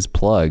doing his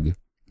plug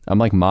I'm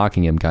like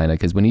mocking him kind of,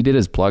 because when he did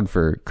his plug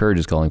for Courage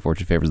is Calling,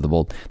 Fortune Favors the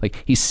Bold,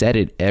 like he said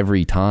it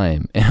every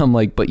time. And I'm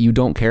like, but you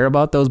don't care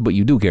about those, but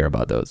you do care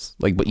about those.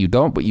 Like, but you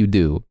don't, but you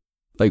do.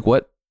 Like,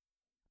 what?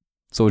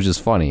 So it's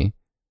just funny.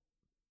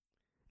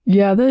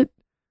 Yeah, that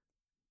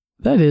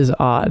is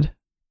odd.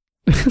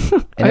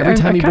 And every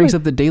time he brings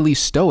up the Daily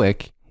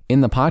Stoic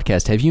in the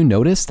podcast, have you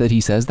noticed that he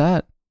says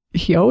that?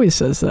 He always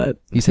says that.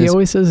 He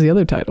always says the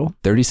other title.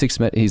 36.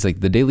 He's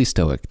like the Daily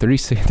Stoic,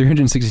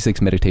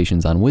 366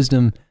 meditations on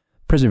wisdom,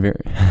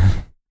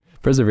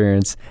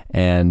 perseverance,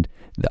 and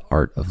the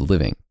art of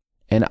living.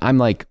 And I'm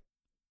like,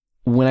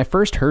 when I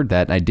first heard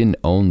that, and I didn't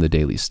own the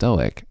Daily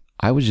Stoic,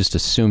 I was just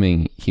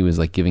assuming he was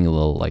like giving a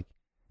little like,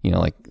 you know,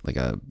 like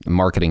a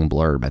marketing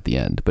blurb at the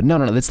end. But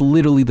no, that's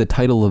literally the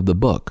title of the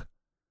book.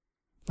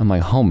 I'm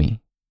like,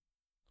 homie,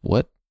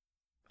 what?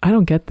 I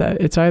don't get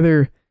that. It's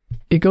either,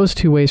 it goes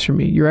two ways for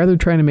me. You're either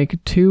trying to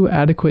make two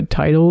adequate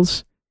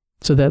titles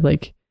so that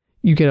like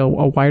you get a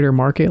wider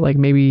market. Like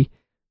maybe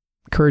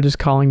Courage is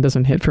Calling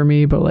doesn't hit for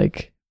me, but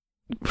like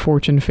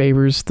Fortune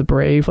Favors the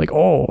Brave. Like,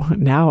 oh,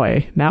 now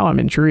I'm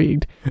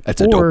intrigued.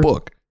 That's a dope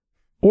book.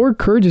 Or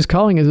Courage is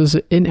Calling is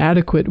an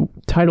inadequate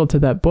title to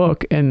that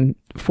book, and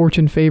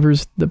Fortune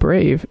Favors the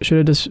Brave should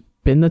have just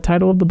been the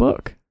title of the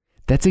book.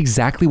 That's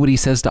exactly what he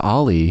says to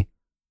Ollie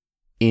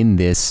in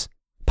this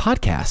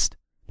podcast.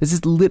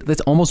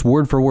 That's almost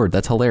word for word.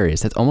 That's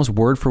hilarious. That's almost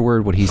word for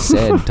word what he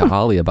said to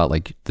Ollie about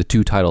like the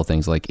two title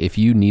things. Like, if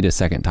you need a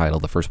second title,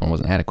 the first one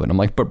wasn't adequate. I'm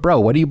like, but bro,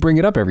 why do you bring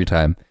it up every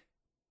time?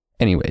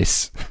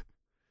 Anyways,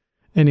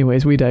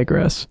 we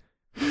digress.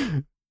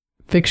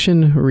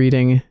 Fiction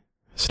reading,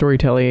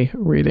 storytelling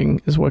reading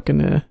is what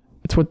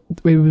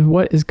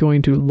is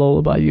going to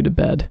lullaby you to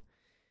bed.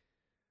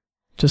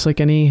 Just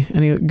like any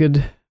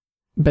good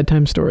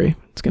bedtime story,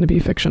 it's going to be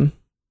fiction.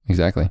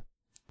 Exactly.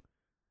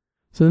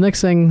 So the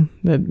next thing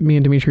that me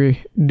and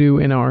Dimitri do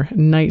in our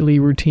nightly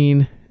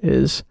routine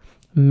is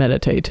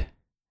meditate.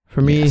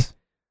 For me, yes.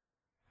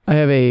 I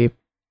have a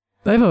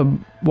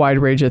wide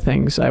range of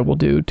things I will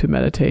do to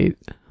meditate,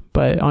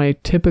 but on a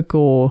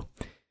typical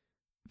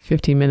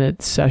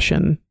 15-minute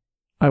session,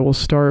 I will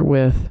start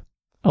with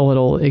a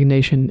little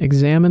Ignatian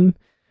examen.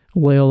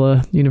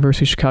 Loyola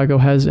University of Chicago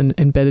has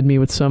embedded me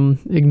with some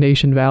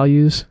Ignatian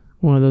values,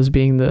 one of those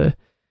being the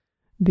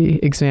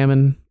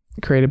examen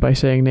created by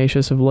St.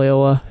 Ignatius of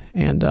Loyola.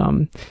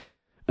 And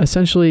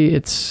essentially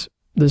it's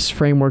this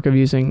framework of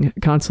using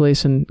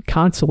consolation,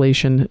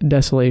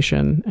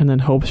 desolation, and then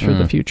hopes for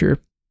the future.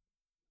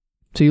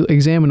 So you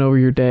examine over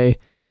your day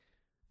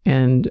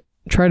and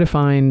try to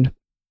find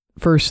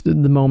first the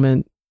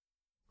moment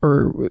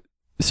or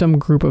some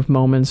group of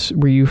moments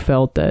where you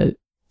felt that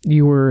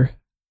you were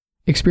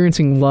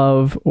experiencing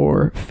love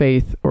or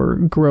faith or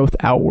growth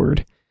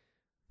outward.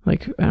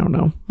 Like, I don't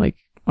know, like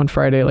on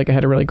Friday, like I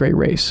had a really great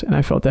race and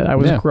I felt that I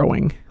was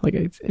growing, like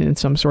in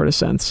some sort of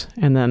sense.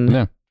 And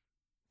then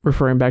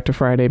referring back to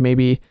Friday,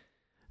 maybe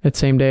that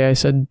same day I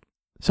said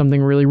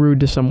something really rude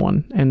to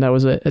someone and that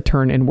was a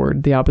turn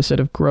inward, the opposite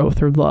of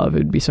growth or love.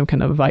 It'd be some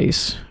kind of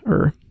vice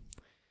or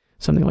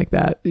something like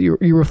that. You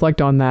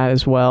reflect on that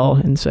as well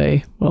and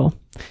say, well,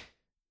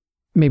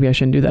 maybe I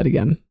shouldn't do that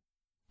again.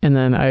 And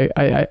then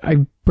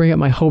I bring up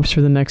my hopes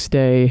for the next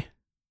day,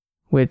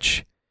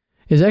 which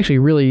is actually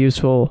really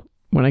useful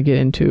when I get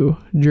into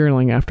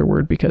journaling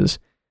afterward, because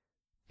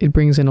it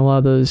brings in a lot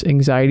of those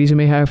anxieties you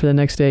may have for the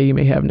next day. You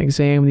may have an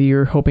exam that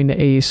you're hoping to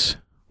ace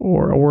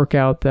or a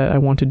workout that I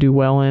want to do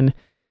well in.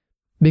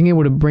 Being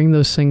able to bring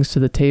those things to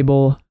the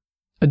table,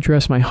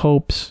 address my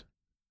hopes,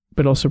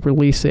 but also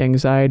release the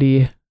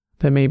anxiety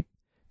that may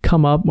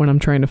come up when I'm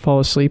trying to fall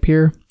asleep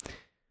here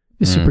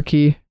is super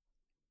key.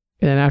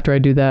 And then after I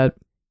do that,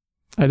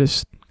 I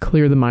just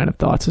clear the mind of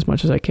thoughts as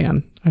much as I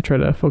can. I try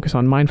to focus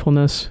on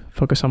mindfulness,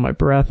 focus on my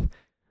breath,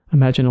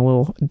 imagine a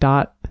little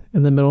dot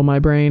in the middle of my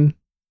brain,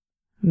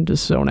 and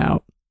just zone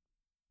out.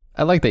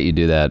 I like that you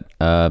do that.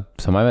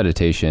 So my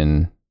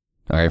meditation,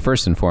 okay,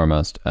 first and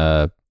foremost,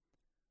 I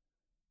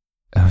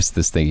was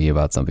just thinking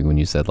about something when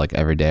you said like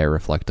every day I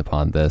reflect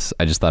upon this.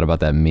 I just thought about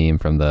that meme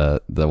from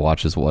the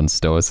Watch as One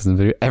Stoicism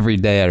video. Every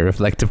day I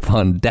reflect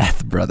upon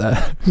death, brother,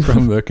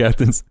 from the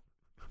captains.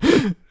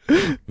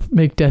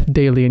 Make death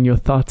daily in your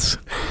thoughts.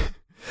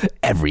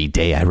 Every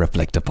day I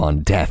reflect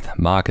upon death.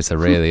 Marcus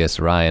Aurelius,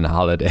 Ryan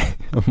Holiday.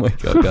 I'm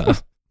like, oh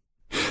God.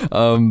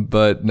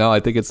 But no, I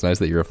think it's nice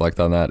that you reflect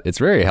on that. It's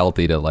very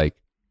healthy to like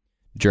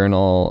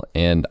journal,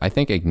 and I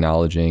think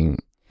acknowledging,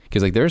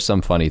 because like there's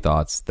some funny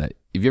thoughts that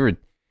if you ever,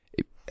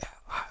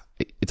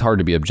 it's hard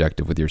to be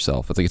objective with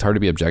yourself. It's like it's hard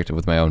to be objective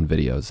with my own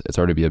videos. It's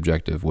hard to be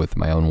objective with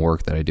my own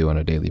work that I do on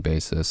a daily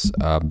basis.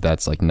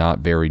 That's like not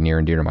very near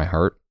and dear to my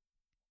heart.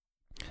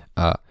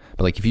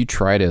 But like if you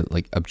try to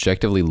like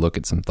objectively look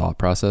at some thought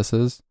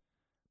processes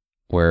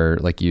where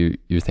like you're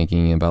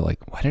thinking about like,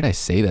 why did I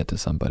say that to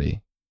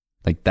somebody?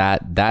 Like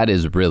that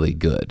is really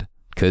good,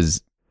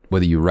 because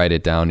whether you write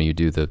it down or you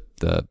do the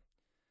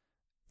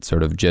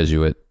sort of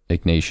Jesuit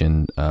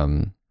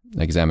Ignatian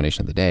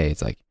examination of the day,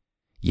 it's like,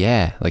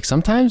 yeah, like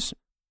sometimes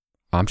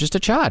I'm just a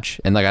chotch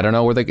and like I don't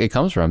know where it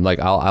comes from. Like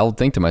I'll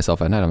think to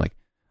myself at night, I'm like,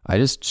 I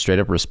just straight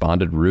up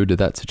responded rude to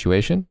that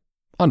situation.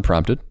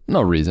 Unprompted.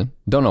 No reason.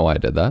 Don't know why I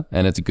did that.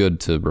 And it's good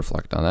to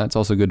reflect on that. It's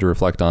also good to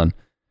reflect on,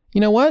 you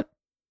know what?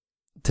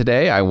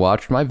 Today I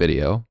watched my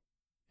video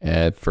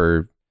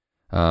for,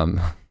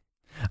 I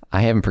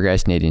haven't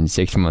procrastinated in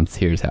 6 months.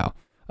 Here's how.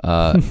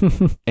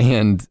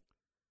 And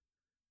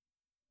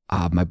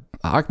my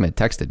Ahmed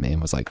texted me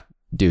and was like,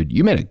 dude,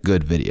 you made a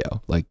good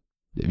video. Like,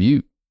 if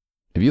you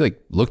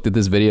like looked at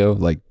this video,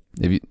 like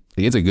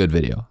it's a good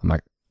video. I'm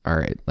like, all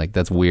right, like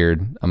that's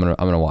weird. I'm going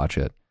to watch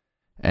it.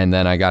 And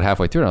then I got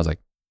halfway through and I was like,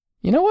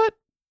 you know what?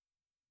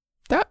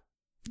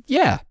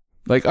 Yeah.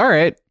 Like, all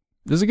right,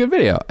 this is a good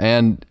video.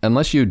 And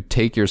unless you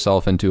take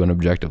yourself into an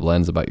objective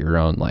lens about your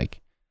own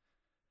like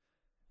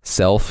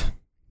self,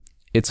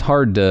 it's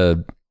hard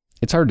to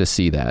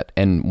see that.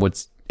 And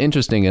what's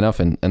interesting enough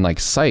in like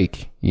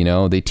psych, you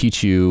know, they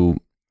teach you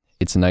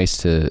it's nice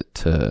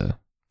to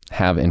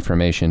have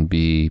information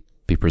be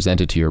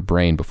presented to your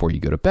brain before you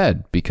go to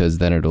bed, because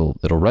then it'll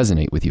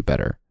resonate with you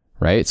better,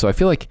 right? So I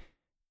feel like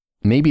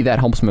maybe that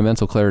helps my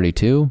mental clarity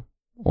too,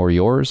 or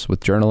yours with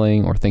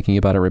journaling or thinking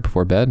about it right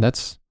before bed.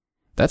 That's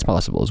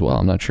possible as well.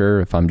 I'm not sure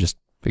if I'm just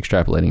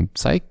extrapolating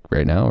psych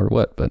right now or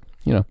what, but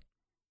you know.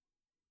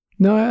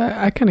 No,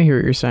 I kind of hear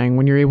what you're saying.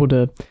 When you're able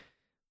to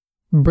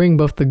bring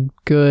both the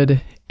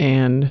good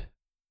and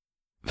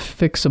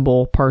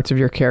fixable parts of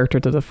your character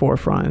to the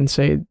forefront and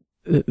say,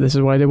 this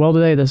is what I did well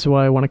today, this is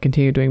what I want to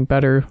continue doing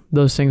better,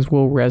 those things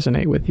will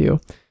resonate with you.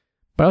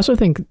 But I also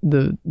think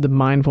the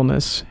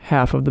mindfulness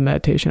half of the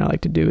meditation I like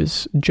to do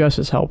is just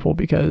as helpful,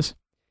 because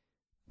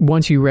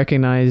once you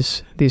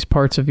recognize these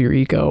parts of your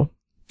ego,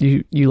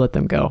 you let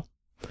them go.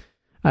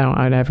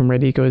 I haven't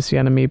read Ego is the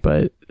Enemy,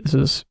 but this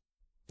is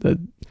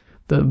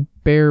the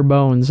bare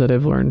bones that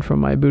I've learned from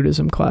my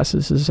Buddhism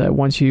classes is that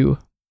once you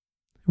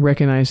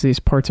recognize these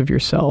parts of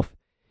yourself,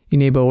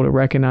 you're able to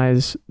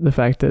recognize the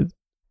fact that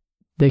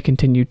they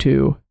continue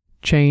to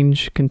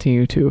change,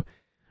 continue to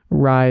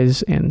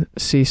rise and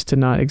cease to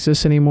not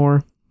exist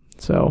anymore.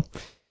 So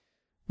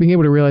being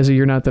able to realize that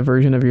you're not the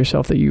version of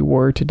yourself that you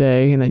were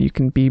today and that you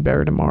can be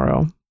better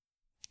tomorrow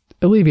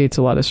alleviates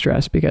a lot of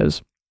stress,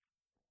 because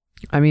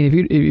I mean,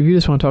 if you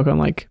just want to talk on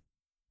like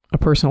a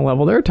personal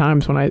level, there are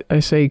times when I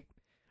say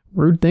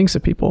rude things to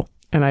people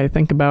and I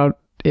think about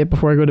it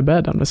before I go to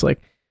bed. I'm just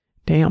like,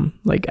 damn,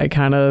 like I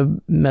kind of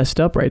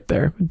messed up right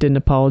there. Didn't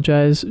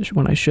apologize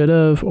when I should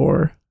have,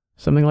 or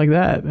something like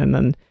that. And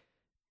then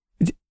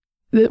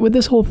with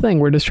this whole thing,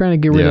 we're just trying to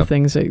get rid of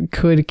things that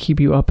could keep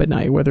you up at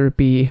night, whether it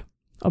be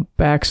a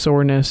back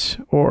soreness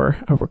or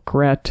a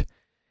regret,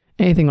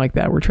 anything like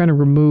that. We're trying to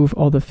remove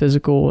all the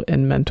physical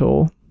and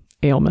mental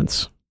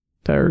ailments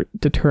that are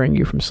deterring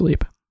you from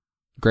sleep.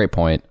 Great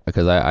point,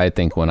 because I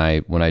think when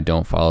I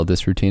don't follow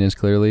this routine as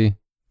clearly,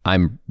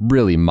 I'm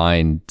really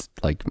my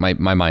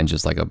mind's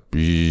just like a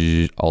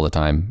all the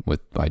time with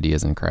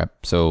ideas and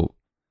crap. So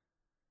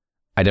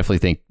I definitely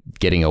think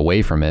getting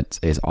away from it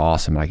is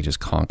awesome. I could just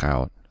conk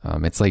out.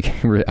 It's like,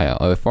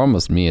 for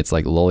almost me, it's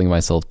like lulling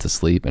myself to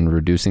sleep and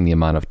reducing the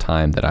amount of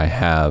time that I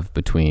have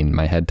between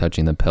my head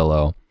touching the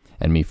pillow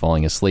and me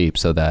falling asleep,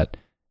 so that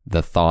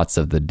the thoughts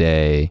of the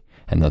day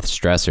and the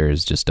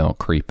stressors just don't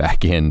creep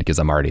back in, because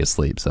I'm already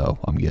asleep, so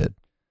I'm good.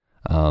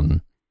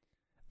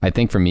 I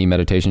think for me,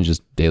 meditation is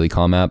just daily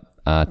calm app,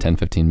 10,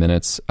 15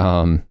 minutes.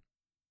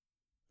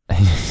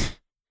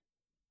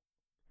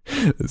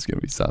 This is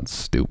going to sound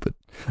stupid.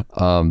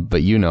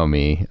 But you know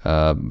me,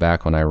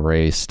 back when I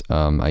raced,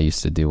 I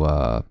used to do,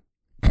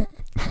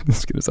 this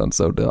is going to sound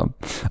so dumb.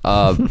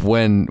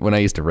 When I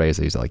used to race,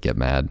 I used to like get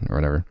mad or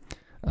whatever.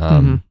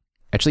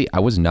 Actually, I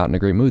was not in a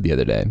great mood the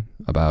other day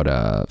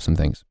about, some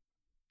things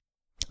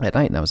at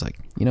night. And I was like,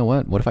 you know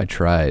what if I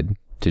tried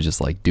to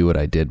just like do what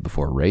I did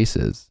before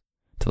races,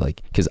 to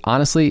like, cause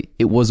honestly,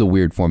 it was a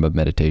weird form of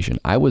meditation.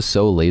 I was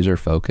so laser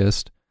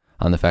focused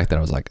on the fact that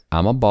I was like,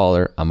 I'm a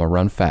baller, I'm gonna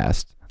run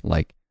fast.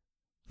 Like,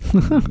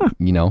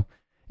 you know,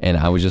 and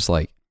I was just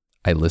like,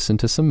 I listened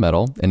to some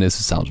metal, and this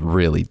sounds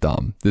really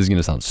dumb. This is going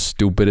to sound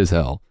stupid as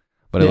hell,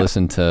 but I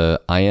listened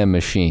to I Am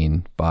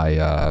Machine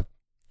by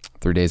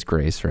 3 Days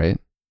Grace, right?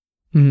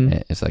 Mm-hmm.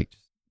 It's like,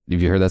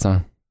 have you heard that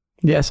song?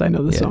 Yes, I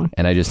know the song.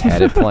 And I just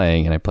had it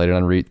playing, and I played it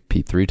on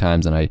repeat 3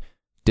 times, and I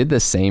did the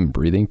same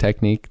breathing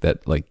technique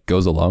that like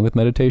goes along with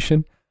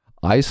meditation.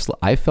 I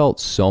felt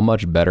so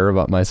much better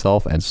about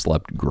myself and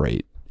slept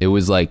great. It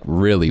was like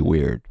really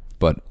weird.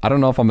 But I don't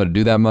know if I'm going to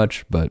do that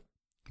much, but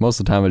most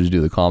of the time I just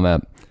do the calm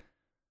app.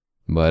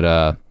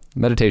 But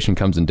meditation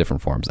comes in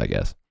different forms, I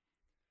guess.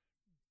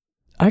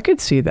 I could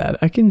see that.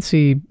 I can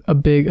see a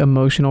big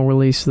emotional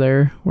release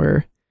there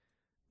where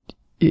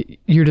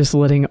you're just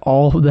letting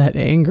all of that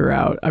anger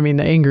out. I mean,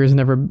 the anger has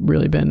never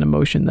really been an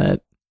emotion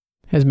that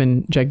has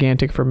been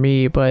gigantic for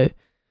me, but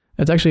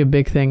that's actually a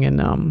big thing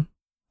in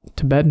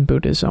Tibetan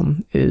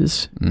Buddhism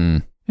is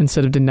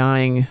instead of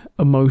denying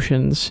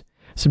emotions,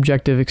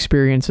 subjective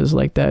experiences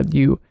like that,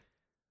 you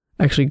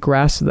actually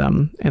grasp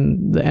them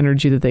and the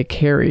energy that they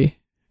carry.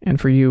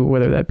 And for you,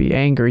 whether that be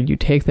anger, you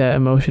take that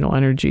emotional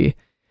energy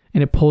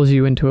and it pulls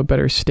you into a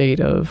better state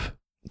of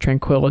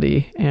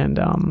tranquility and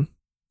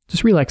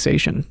just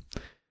relaxation.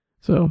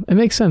 So it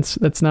makes sense.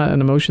 That's not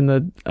an emotion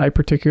that I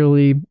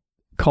particularly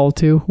call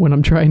to when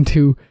I'm trying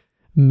to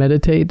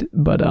meditate,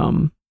 but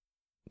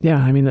yeah,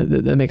 I mean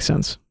that makes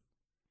sense.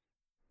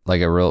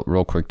 Like a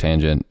real quick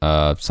tangent,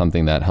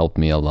 something that helped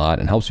me a lot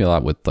and helps me a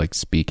lot with like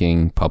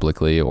speaking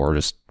publicly or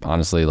just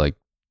honestly like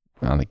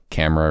on the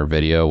camera or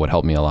video would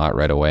help me a lot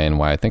right away, and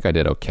why I think I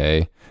did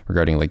okay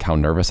regarding like how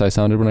nervous I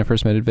sounded when I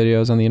first made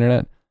videos on the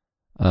internet,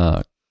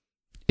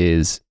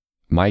 is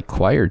my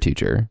choir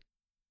teacher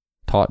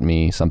taught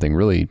me something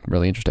really,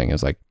 really interesting. It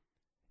was like,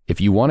 if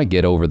you want to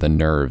get over the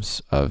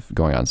nerves of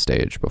going on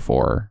stage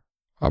before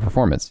a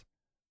performance,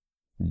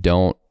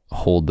 don't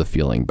hold the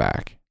feeling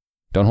back.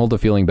 Don't hold the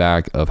feeling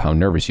back of how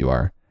nervous you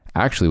are.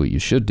 Actually, what you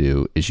should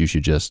do is you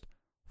should just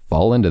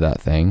fall into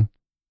that thing,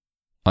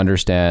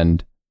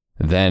 understand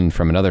then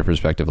from another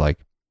perspective, like,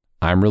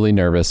 I'm really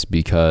nervous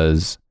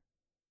because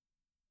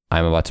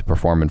I'm about to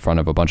perform in front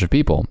of a bunch of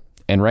people.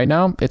 And right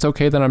now, it's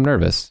okay that I'm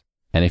nervous.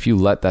 And if you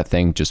let that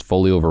thing just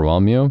fully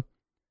overwhelm you,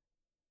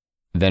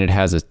 then it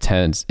has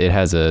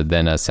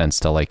a sense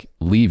to like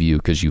leave you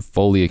because you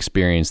fully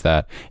experience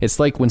that. It's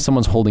like when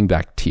someone's holding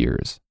back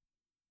tears.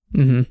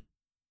 Mm-hmm.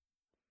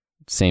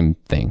 Same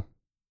thing.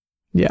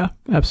 Yeah,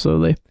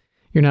 absolutely.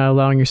 You're not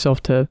allowing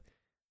yourself to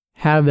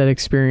have that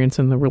experience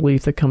and the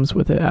relief that comes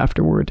with it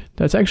afterward.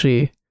 That's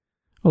actually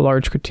a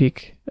large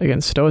critique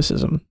against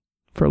Stoicism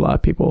for a lot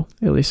of people,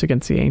 at least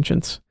against the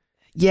ancients.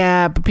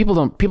 Yeah, but people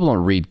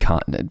don't read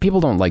content. People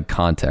don't like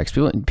context.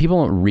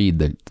 People don't read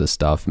the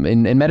stuff.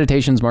 In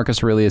Meditations,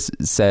 Marcus Aurelius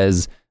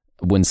says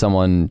when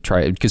someone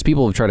because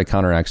people have tried to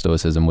counteract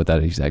Stoicism with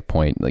that exact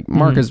point. Like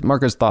Marcus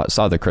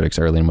saw the critics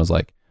early and was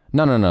like,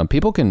 no,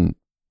 people can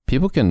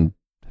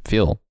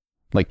feel,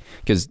 like,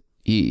 because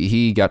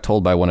he got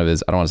told by one of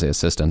his, I don't want to say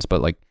assistants,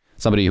 but like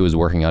somebody who was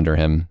working under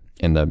him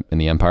in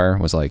the empire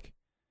was like,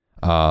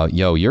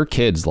 yo, your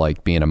kid's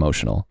like being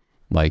emotional.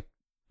 Like,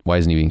 why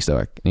isn't he being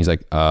stoic? And he's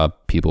like,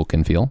 people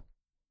can feel,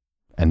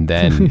 and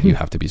then you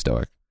have to be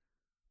stoic.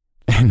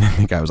 And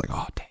then the guy was like,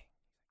 oh, dang.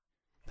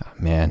 Oh,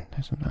 man.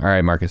 All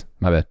right, Marcus,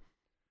 my bad.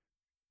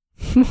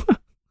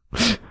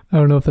 I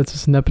don't know if that's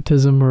just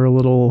nepotism or a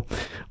little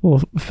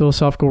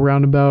philosophical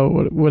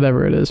roundabout,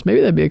 whatever it is. Maybe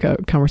that'd be a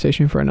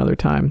conversation for another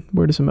time.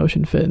 Where does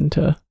emotion fit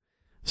into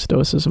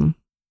Stoicism?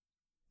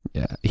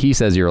 Yeah, he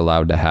says you're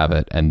allowed to have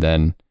it, and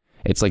then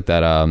it's like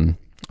that.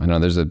 I know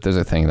there's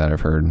a thing that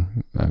I've heard,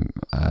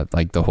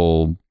 like the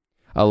whole,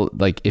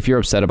 like if you're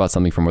upset about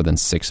something for more than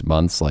 6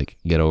 months, like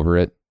get over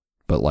it.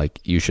 But like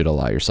you should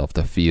allow yourself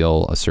to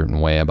feel a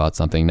certain way about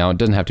something. Now it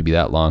doesn't have to be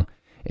that long,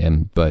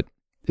 but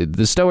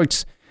the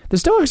Stoics,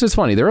 is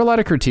funny. There are a lot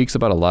of critiques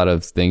about a lot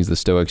of things the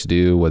Stoics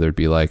do, whether it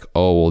be like,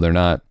 oh,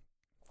 well,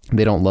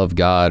 they don't love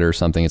God or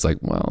something. It's like,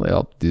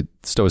 well,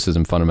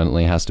 Stoicism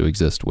fundamentally has to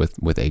exist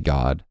with a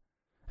God.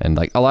 And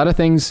like a lot of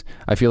things,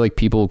 I feel like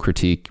people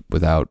critique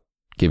without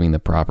giving the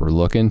proper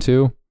look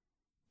into.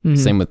 Mm-hmm.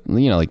 Same with,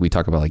 like we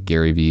talk about, like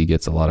Gary Vee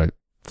gets a lot of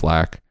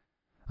flack.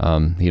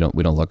 We don't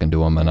look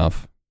into him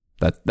enough.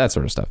 That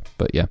sort of stuff.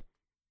 But yeah.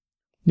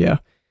 Yeah.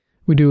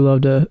 We do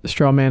love to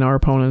straw man our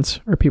opponents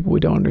or people we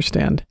don't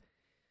understand.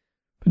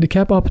 But to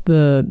cap up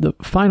the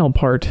final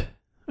part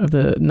of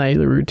the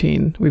nightly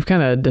routine, we've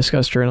kind of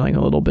discussed journaling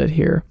a little bit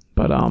here,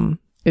 but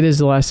it is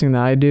the last thing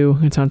that I do.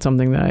 It's not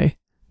something that I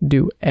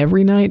do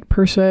every night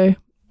per se,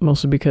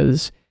 mostly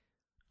because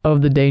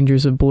of the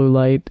dangers of blue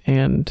light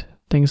and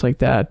things like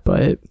that.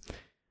 But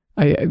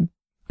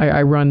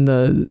I run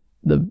the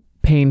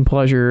pain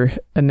pleasure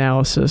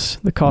analysis,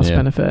 the cost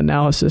benefit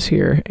analysis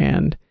here,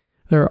 and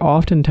there are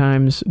often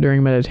times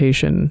during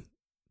meditation,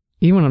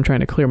 even when I'm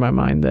trying to clear my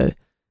mind, that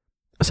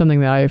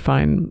something that I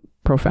find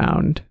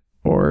profound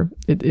or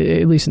at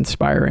least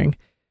inspiring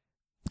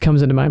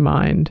comes into my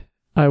mind.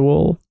 I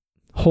will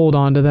hold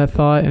on to that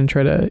thought and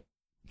try to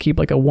keep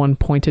like a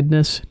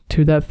one-pointedness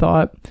to that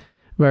thought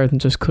rather than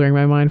just clearing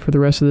my mind for the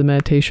rest of the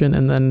meditation,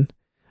 and then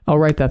I'll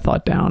write that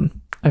thought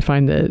down. I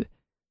find that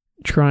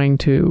trying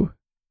to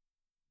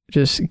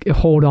just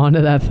hold on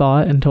to that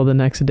thought until the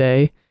next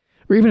day,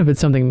 or even if it's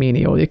something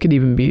menial, it could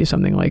even be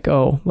something like,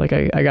 oh, like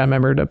I got to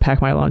remember to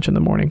pack my lunch in the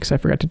morning because I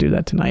forgot to do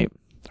that tonight,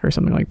 or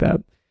something like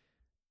that.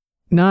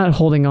 Not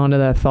holding on to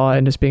that thought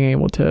and just being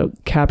able to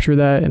capture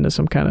that into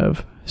some kind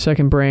of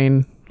second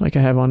brain, like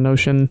I have on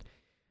Notion,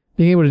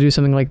 being able to do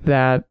something like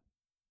that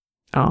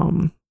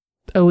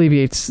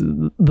alleviates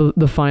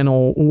the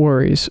final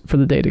worries for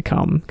the day to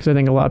come. Because I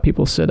think a lot of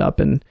people sit up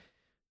and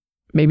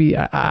maybe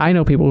I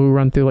know people who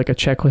run through like a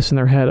checklist in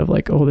their head of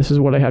like, oh, this is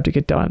what I have to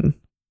get done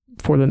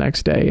for the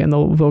next day. And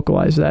they'll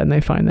vocalize that and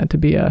they find that to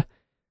be a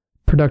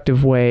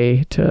productive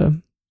way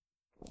to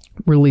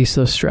release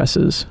those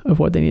stresses of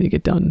what they need to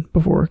get done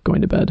before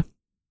going to bed.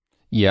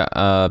 Yeah,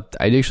 I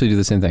actually do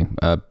the same thing.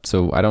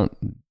 So I don't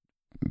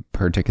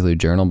particularly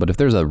journal, but if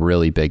there's a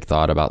really big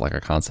thought about like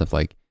a concept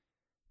like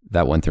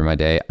that went through my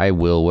day, I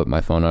will whip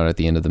my phone out at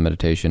the end of the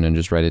meditation and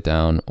just write it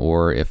down.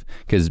 Or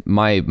because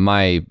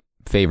my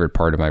favorite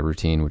part of my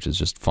routine, which is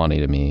just funny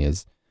to me,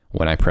 is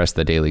when I press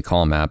the daily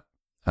calm app,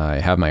 I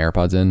have my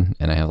AirPods in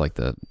and I have like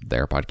the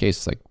AirPod case,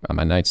 it's like on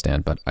my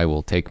nightstand, but I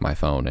will take my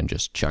phone and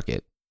just chuck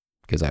it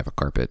because I have a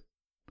carpet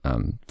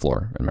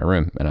floor in my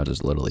room, and I'll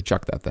just literally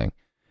chuck that thing.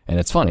 And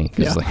it's funny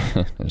because like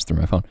I just threw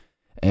my phone.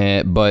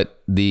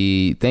 But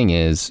the thing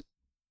is,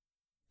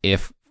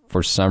 if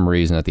for some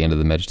reason at the end of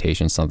the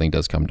meditation something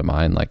does come to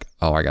mind, like,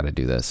 oh, I got to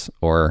do this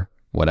or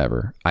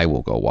whatever, I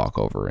will go walk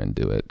over and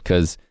do it.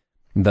 Because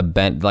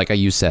like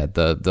you said,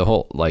 the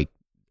whole like,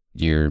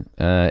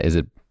 is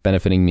it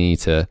benefiting me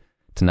to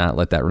not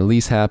let that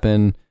release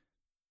happen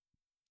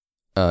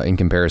in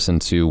comparison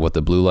to what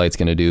the blue light's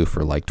going to do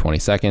for like 20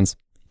 seconds?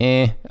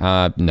 No,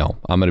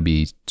 I'm going to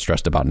be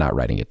stressed about not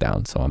writing it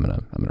down. So I'm going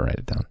to write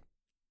it down.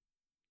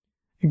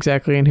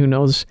 Exactly. And who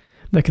knows,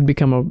 that could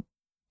become a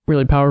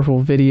really powerful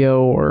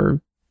video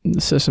or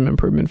system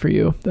improvement for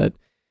you that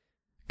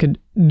could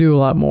do a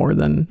lot more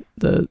than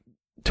the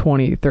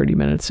 20, 30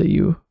 minutes that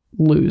you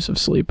lose of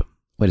sleep.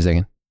 Wait a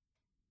second.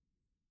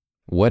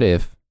 What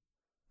if,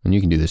 and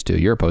you can do this too,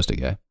 you're a Post-it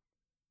guy.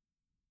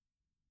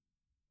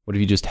 What if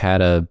you just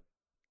had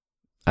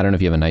I don't know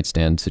if you have a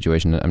nightstand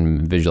situation.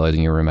 I'm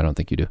visualizing your room. I don't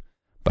think you do,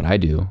 but I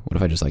do. What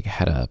if I just like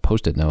had a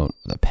Post-it note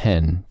with a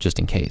pen just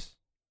in case?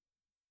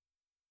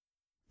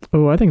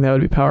 Oh, I think that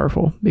would be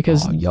powerful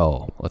because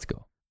let's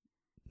go.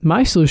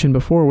 My solution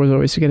before was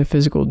always to get a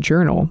physical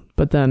journal,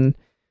 but then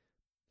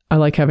I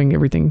like having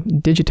everything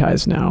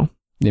digitized now.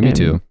 Yeah, me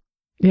too.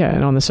 Yeah,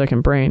 and on the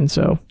second brain.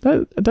 So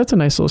that's a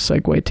nice little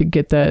segue to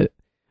get that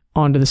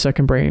onto the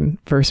second brain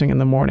first thing in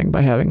the morning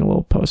by having a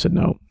little Post-it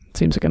note.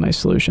 Seems like a nice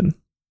solution.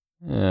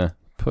 Yeah,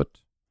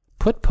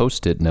 put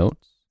Post-it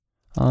notes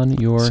on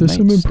your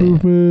system nightstand.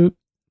 Improvement.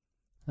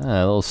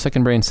 A little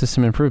second brain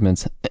system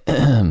improvements.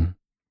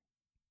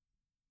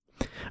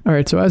 All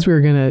right, so as we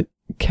were going to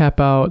cap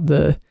out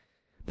the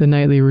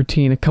nightly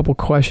routine, a couple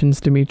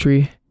questions,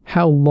 Dimitri.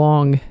 How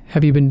long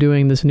have you been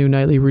doing this new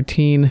nightly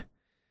routine?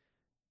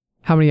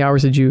 How many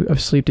hours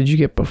of sleep did you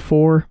get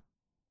before?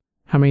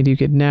 How many do you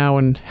get now?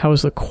 And how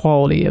has the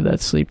quality of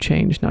that sleep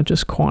changed, not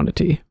just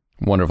quantity?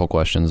 Wonderful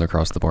questions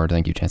across the board.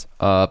 Thank you, Chance.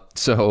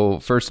 So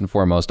first and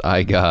foremost,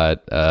 I've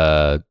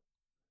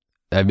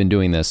been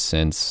doing this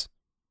since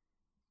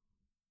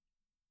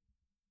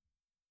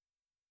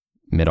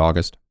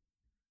mid-August.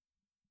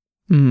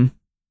 In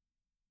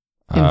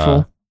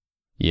full?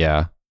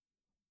 Yeah.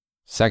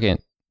 Second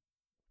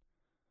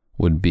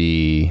would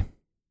be,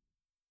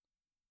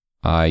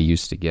 I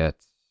used to get,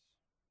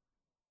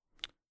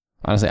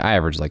 honestly, I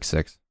averaged like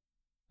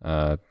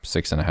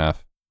 6.5,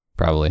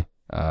 probably.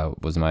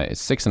 Was my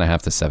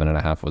 6.5 to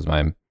 7.5 was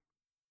my,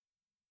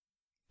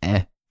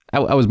 I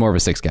was more of a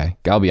 6 guy.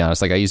 I'll be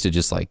honest. Like I used to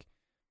just like,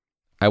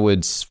 I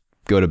would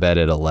go to bed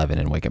at 11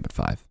 and wake up at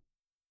 5.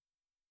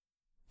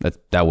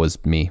 That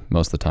was me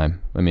most of the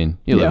time. I mean,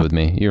 you live with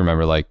me. You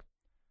remember like,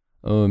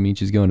 oh,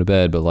 Meech's going to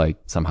bed, but like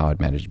somehow I'd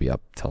manage to be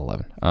up till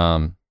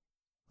 11.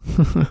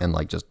 And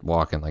like just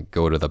walk and like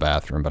go to the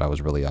bathroom, but I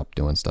was really up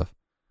doing stuff.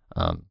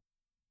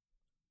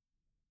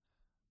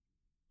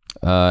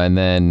 And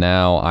then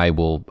now I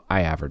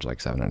average like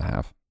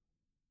 7.5.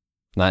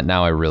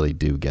 Now I really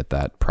do get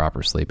that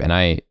proper sleep. And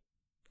I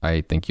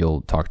think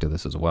you'll talk to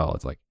this as well.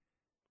 It's like,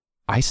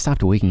 I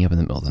stopped waking up in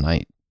the middle of the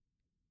night.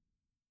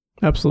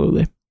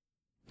 Absolutely.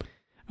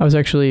 I was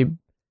actually,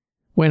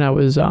 when I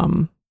was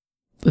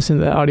listening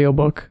to the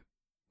audiobook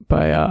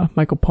by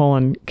Michael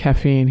Pollan,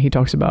 Caffeine, he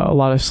talks about a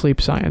lot of sleep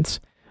science.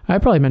 I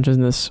probably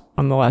mentioned this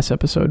on the last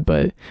episode,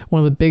 but one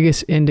of the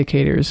biggest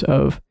indicators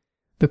of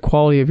the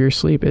quality of your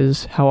sleep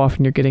is how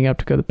often you're getting up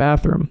to go to the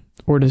bathroom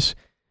or just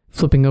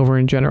flipping over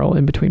in general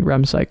in between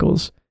REM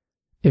cycles.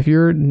 If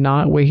you're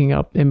not waking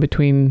up in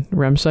between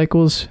REM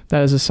cycles,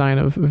 that is a sign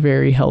of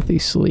very healthy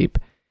sleep.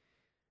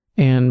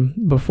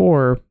 And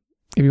before,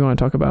 if you want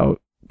to talk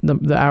about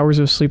the hours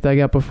of sleep that I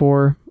got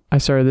before I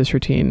started this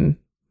routine,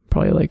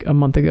 probably like a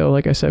month ago,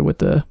 like I said, with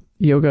the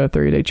yoga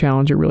 30-day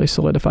challenge, it really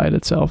solidified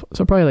itself.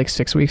 So probably like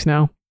 6 weeks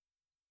now.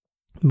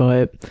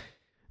 But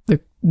the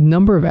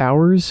number of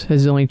hours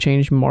has only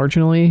changed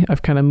marginally.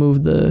 I've kind of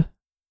moved the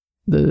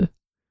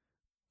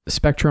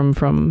spectrum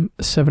from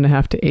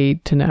 7.5 to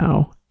 8 to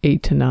now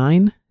 8 to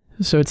 9.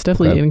 So it's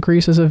definitely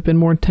increased as I've been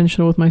more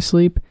intentional with my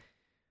sleep.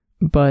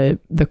 But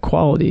the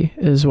quality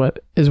is what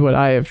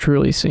I have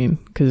truly seen.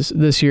 Because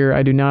this year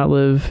I do not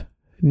live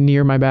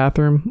near my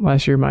bathroom.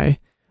 Last year my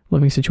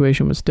living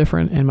situation was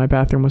different and my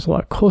bathroom was a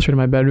lot closer to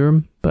my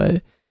bedroom.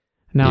 But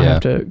now I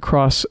have to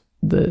cross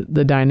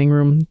the dining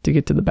room to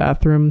get to the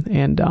bathroom.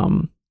 And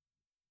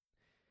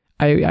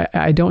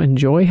I don't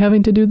enjoy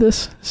having to do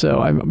this. So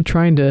I'm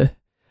trying to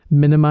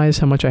minimize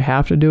how much I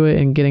have to do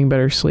it, and getting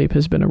better sleep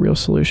has been a real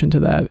solution to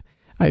that.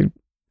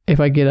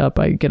 If I get up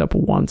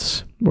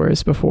once,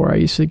 whereas before I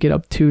used to get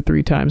up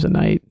 2-3 times a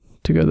night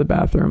to go to the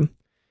bathroom.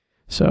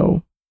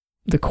 So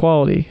the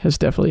quality has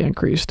definitely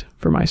increased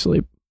for my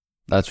sleep.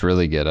 That's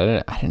really good.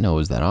 I didn't know it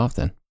was that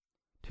often.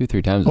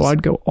 2-3 times. Oh,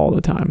 I'd go all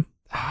the time.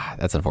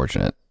 That's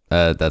unfortunate.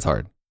 That's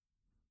hard.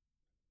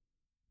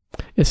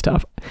 It's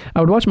tough.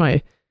 I would watch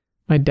my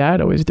dad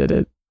always did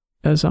it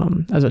as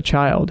a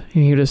child,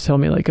 and he would just tell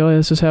me like, oh,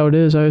 this is how it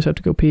is. I always have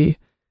to go pee.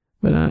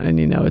 But and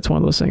it's one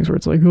of those things where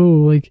it's like,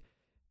 oh, like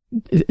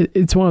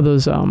it's one of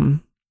those I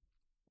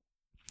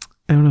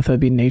don't know if that'd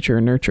be nature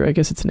or nurture. I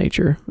guess it's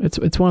nature.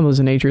 It's one of those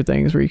nature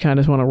things where you kind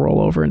of just want to roll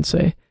over and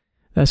say,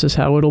 that's just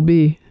how it'll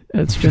be.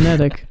 It's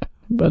genetic.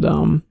 But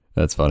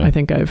that's funny. I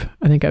think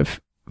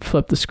I've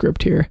flipped the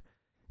script here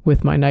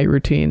with my night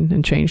routine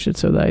and changed it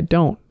so that I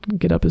don't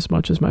get up as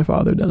much as my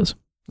father does.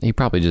 He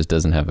probably just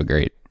doesn't have a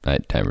great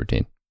nighttime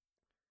routine.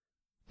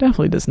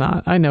 Definitely does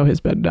not. I know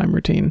his bedtime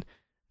routine.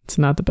 It's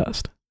not the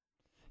best.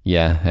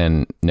 Yeah,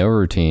 and no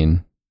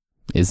routine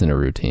isn't a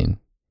routine.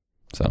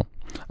 So,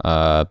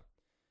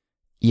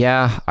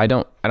 yeah, I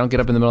don't get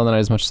up in the middle of the night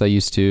as much as I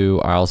used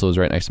to. I also was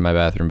right next to my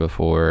bathroom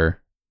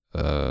before.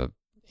 And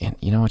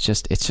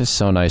it's just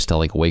so nice to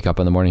like wake up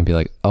in the morning and be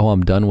like, oh,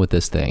 I'm done with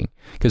this thing.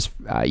 Because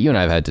you and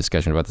I have had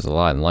discussion about this a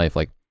lot in life.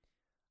 Like,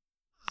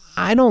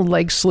 I don't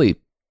like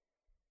sleep.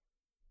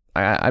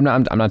 I'm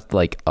not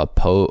like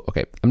opposed.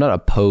 Okay, I'm not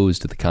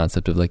opposed to the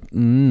concept of like,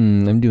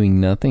 I'm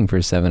doing nothing for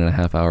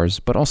 7.5 hours,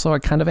 but also I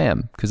kind of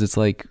am, because it's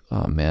like,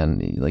 oh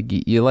man, like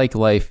you like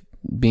life,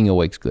 being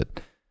awake's good,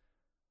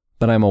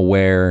 but I'm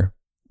aware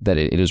that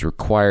it is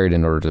required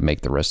in order to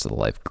make the rest of the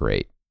life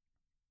great.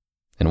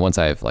 And once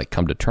I've like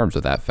come to terms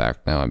with that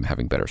fact, now I'm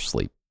having better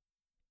sleep.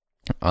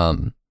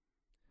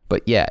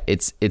 But yeah,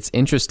 it's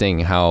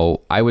interesting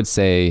how I would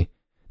say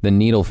the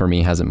needle for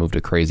me hasn't moved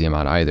a crazy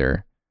amount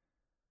either.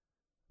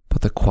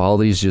 But the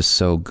quality is just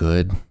so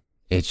good.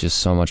 It's just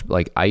so much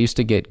like I used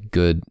to get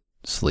good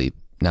sleep.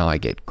 Now I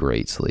get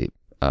great sleep.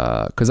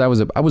 Because I was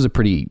a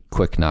pretty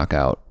quick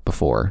knockout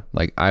before.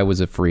 Like I was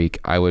a freak.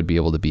 I would be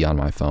able to be on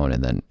my phone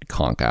and then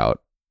conk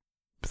out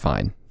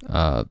fine.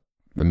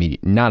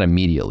 Not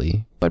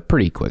immediately, but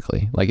pretty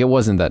quickly. Like it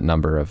wasn't that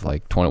number of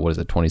like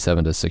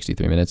 27 to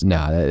 63 minutes.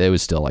 No, it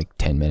was still like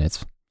 10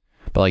 minutes.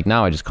 But like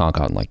now I just conk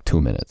out in like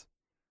 2 minutes.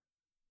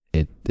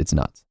 It's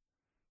nuts.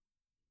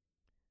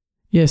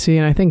 Yeah, see,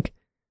 and I think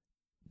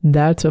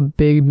that's a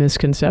big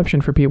misconception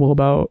for people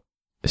about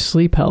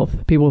sleep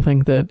health. People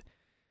think that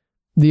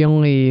the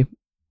only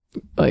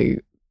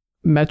like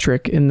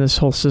metric in this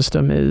whole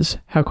system is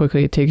how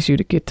quickly it takes you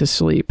to get to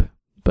sleep.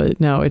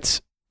 But no,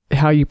 it's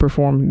how you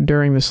perform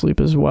during the sleep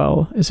as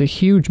well is a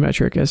huge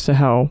metric as to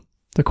how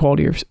the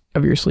quality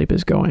of your sleep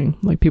is going.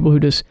 Like people who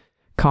just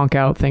conk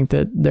out think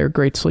that they're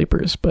great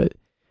sleepers, but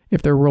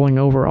if they're rolling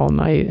over all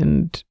night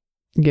and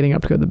getting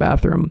up to go to the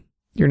bathroom,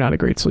 you're not a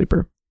great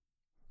sleeper.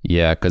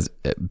 Yeah, because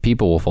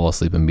people will fall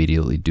asleep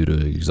immediately due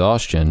to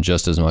exhaustion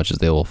just as much as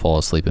they will fall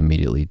asleep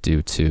immediately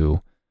due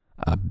to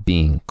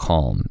being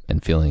calm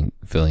and feeling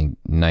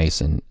nice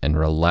and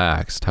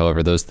relaxed.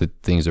 However, those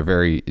things are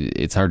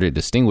it's hard to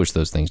distinguish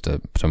those things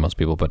to most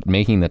people, but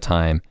making the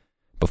time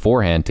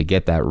beforehand to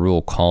get that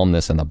real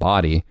calmness in the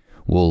body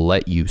will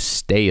let you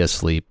stay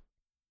asleep.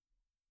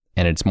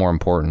 And it's more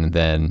important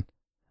than,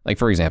 like,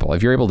 for example,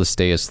 if you're able to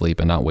stay asleep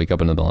and not wake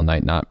up in the middle of the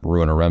night, not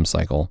ruin a REM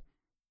cycle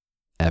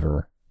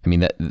ever. I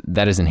mean,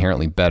 that is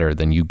inherently better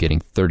than you getting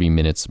 30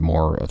 minutes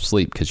more of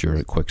sleep because you're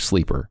a quick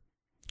sleeper,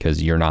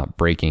 because you're not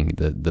breaking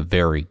the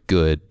very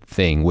good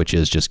thing, which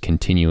is just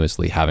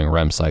continuously having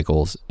REM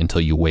cycles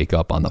until you wake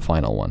up on the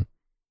final one.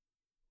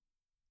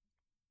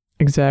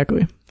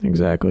 Exactly.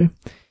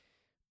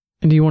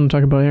 And do you want to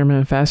talk about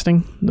intermittent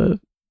fasting?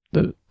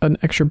 An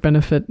extra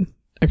benefit,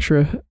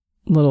 extra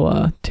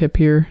little tip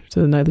here to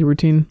the nightly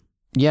routine?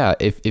 Yeah,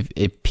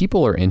 if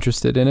people are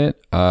interested in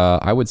it,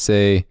 I would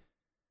say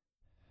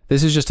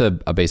this is just a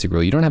basic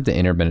rule. You don't have to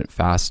intermittent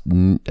fast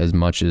as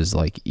much as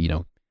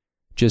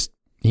just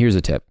here's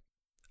a tip.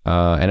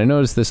 And I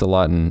noticed this a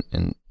lot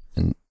in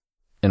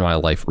my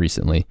life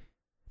recently.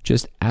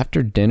 Just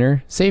after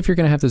dinner, say if you're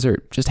going to have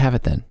dessert, just have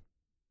it then.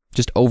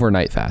 Just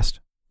overnight fast.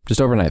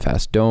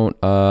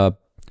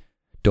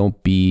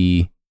 Don't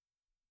be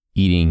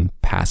eating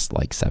past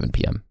like 7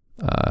 p.m.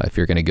 If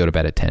you're going to go to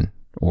bed at 10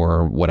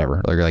 or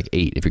whatever, or like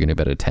 8 if you're going to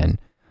bed at 10,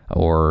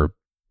 or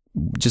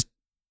just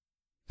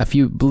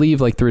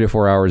leave like 3 to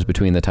 4 hours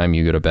between the time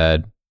you go to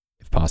bed,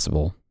 if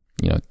possible,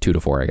 2 to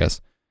 4, I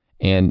guess.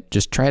 And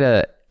just try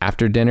to,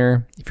 after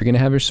dinner, if you're going to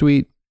have your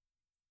sweet,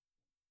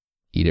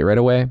 eat it right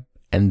away.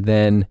 And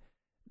then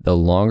the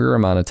longer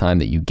amount of time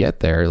that you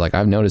get there, like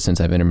I've noticed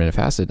since I've intermittent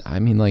fasted, I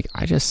mean, like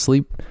I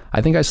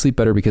think I sleep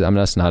better because I'm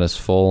just not as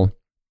full.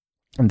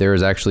 And there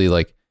is actually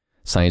like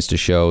science to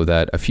show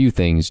that a few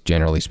things,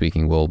 generally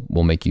speaking,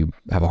 will make you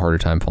have a harder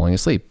time falling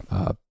asleep.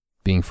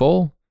 Being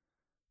full,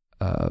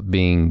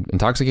 being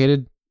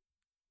intoxicated,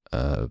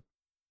 blue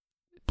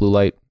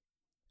light,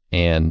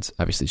 and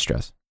obviously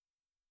stress.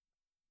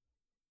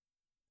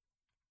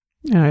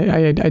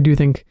 I do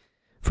think,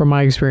 from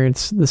my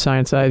experience, the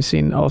science I've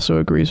seen also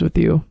agrees with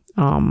you.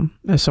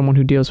 As someone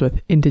who deals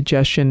with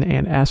indigestion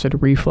and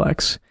acid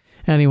reflux,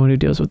 anyone who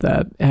deals with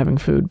that, having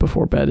food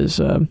before bed is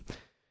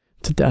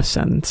it's a death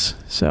sentence.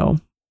 So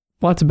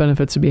lots of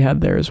benefits to be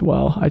had there as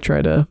well. I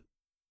try to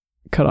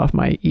cut off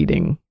my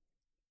eating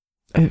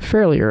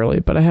fairly early,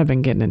 but I have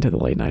been getting into the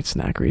late night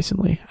snack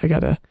recently. I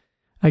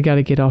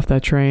gotta get off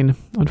that train,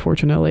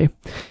 unfortunately.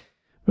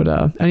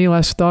 But any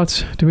last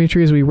thoughts,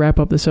 Dimitri, as we wrap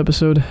up this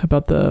episode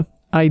about the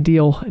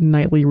ideal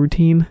nightly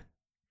routine?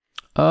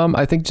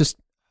 I think just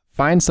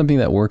find something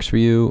that works for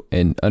you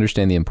and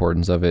understand the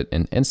importance of it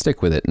and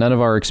stick with it. None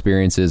of our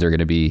experiences are going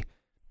to be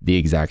the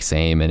exact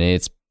same. And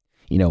it's,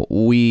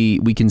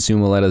 we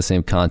consume a lot of the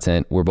same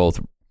content. We've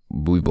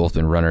both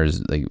been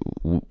runners. Like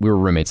we were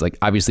roommates. Like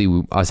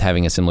obviously us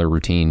having a similar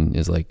routine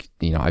is like,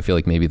 I feel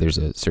like maybe there's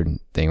a certain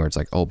thing where it's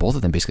like, oh, both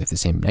of them basically have the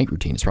same night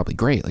routine. It's probably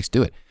great. Let's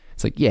do it.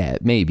 It's like, yeah,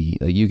 maybe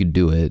like you could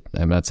do it.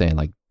 I'm not saying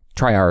like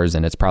try ours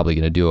and it's probably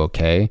going to do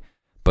okay,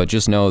 but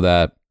just know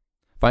that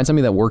find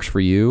something that works for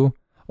you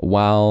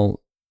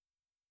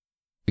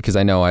because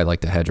I know I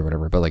like to hedge or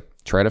whatever, but like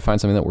try to find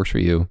something that works for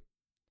you.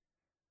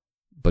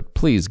 But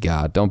please,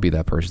 God, don't be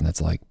that person that's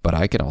like, but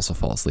I can also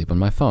fall asleep on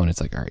my phone. It's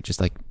like, all right,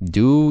 just like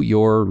do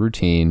your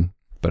routine,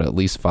 but at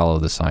least follow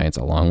the science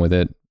along with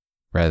it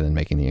rather than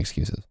making the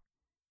excuses.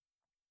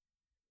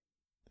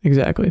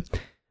 Exactly.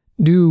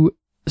 Do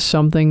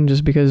something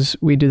just because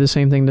we do the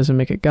same thing doesn't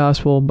make it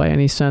gospel by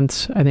any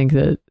sense. I think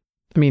that,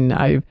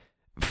 I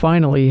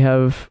finally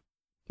have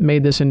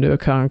made this into a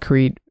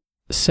concrete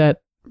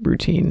set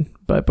routine,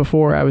 but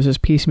before I was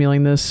just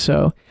piecemealing this.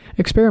 So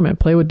experiment,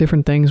 play with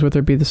different things, whether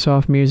it be the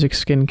soft music,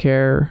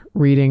 skincare,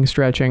 reading,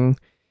 stretching.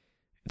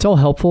 It's all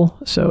helpful.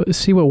 So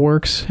see what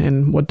works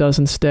and what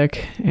doesn't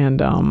stick, and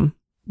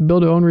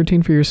build your own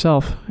routine for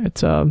yourself.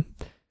 It's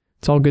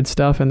all good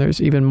stuff, and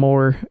there's even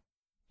more.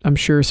 I'm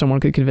sure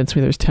someone could convince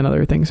me there's 10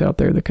 other things out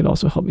there that could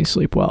also help me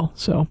sleep well.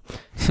 So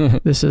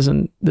this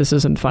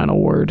isn't final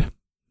word,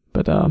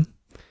 but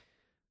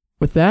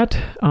with that,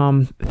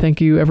 thank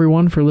you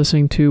everyone for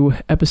listening to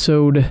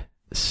episode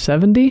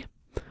 70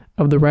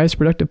 of the Rise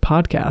Productive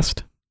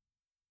podcast.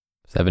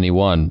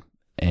 71.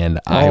 And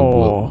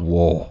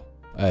whoa,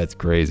 that's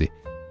crazy.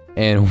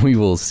 And we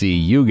will see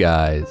you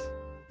guys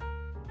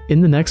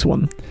in the next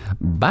one.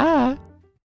 Bye.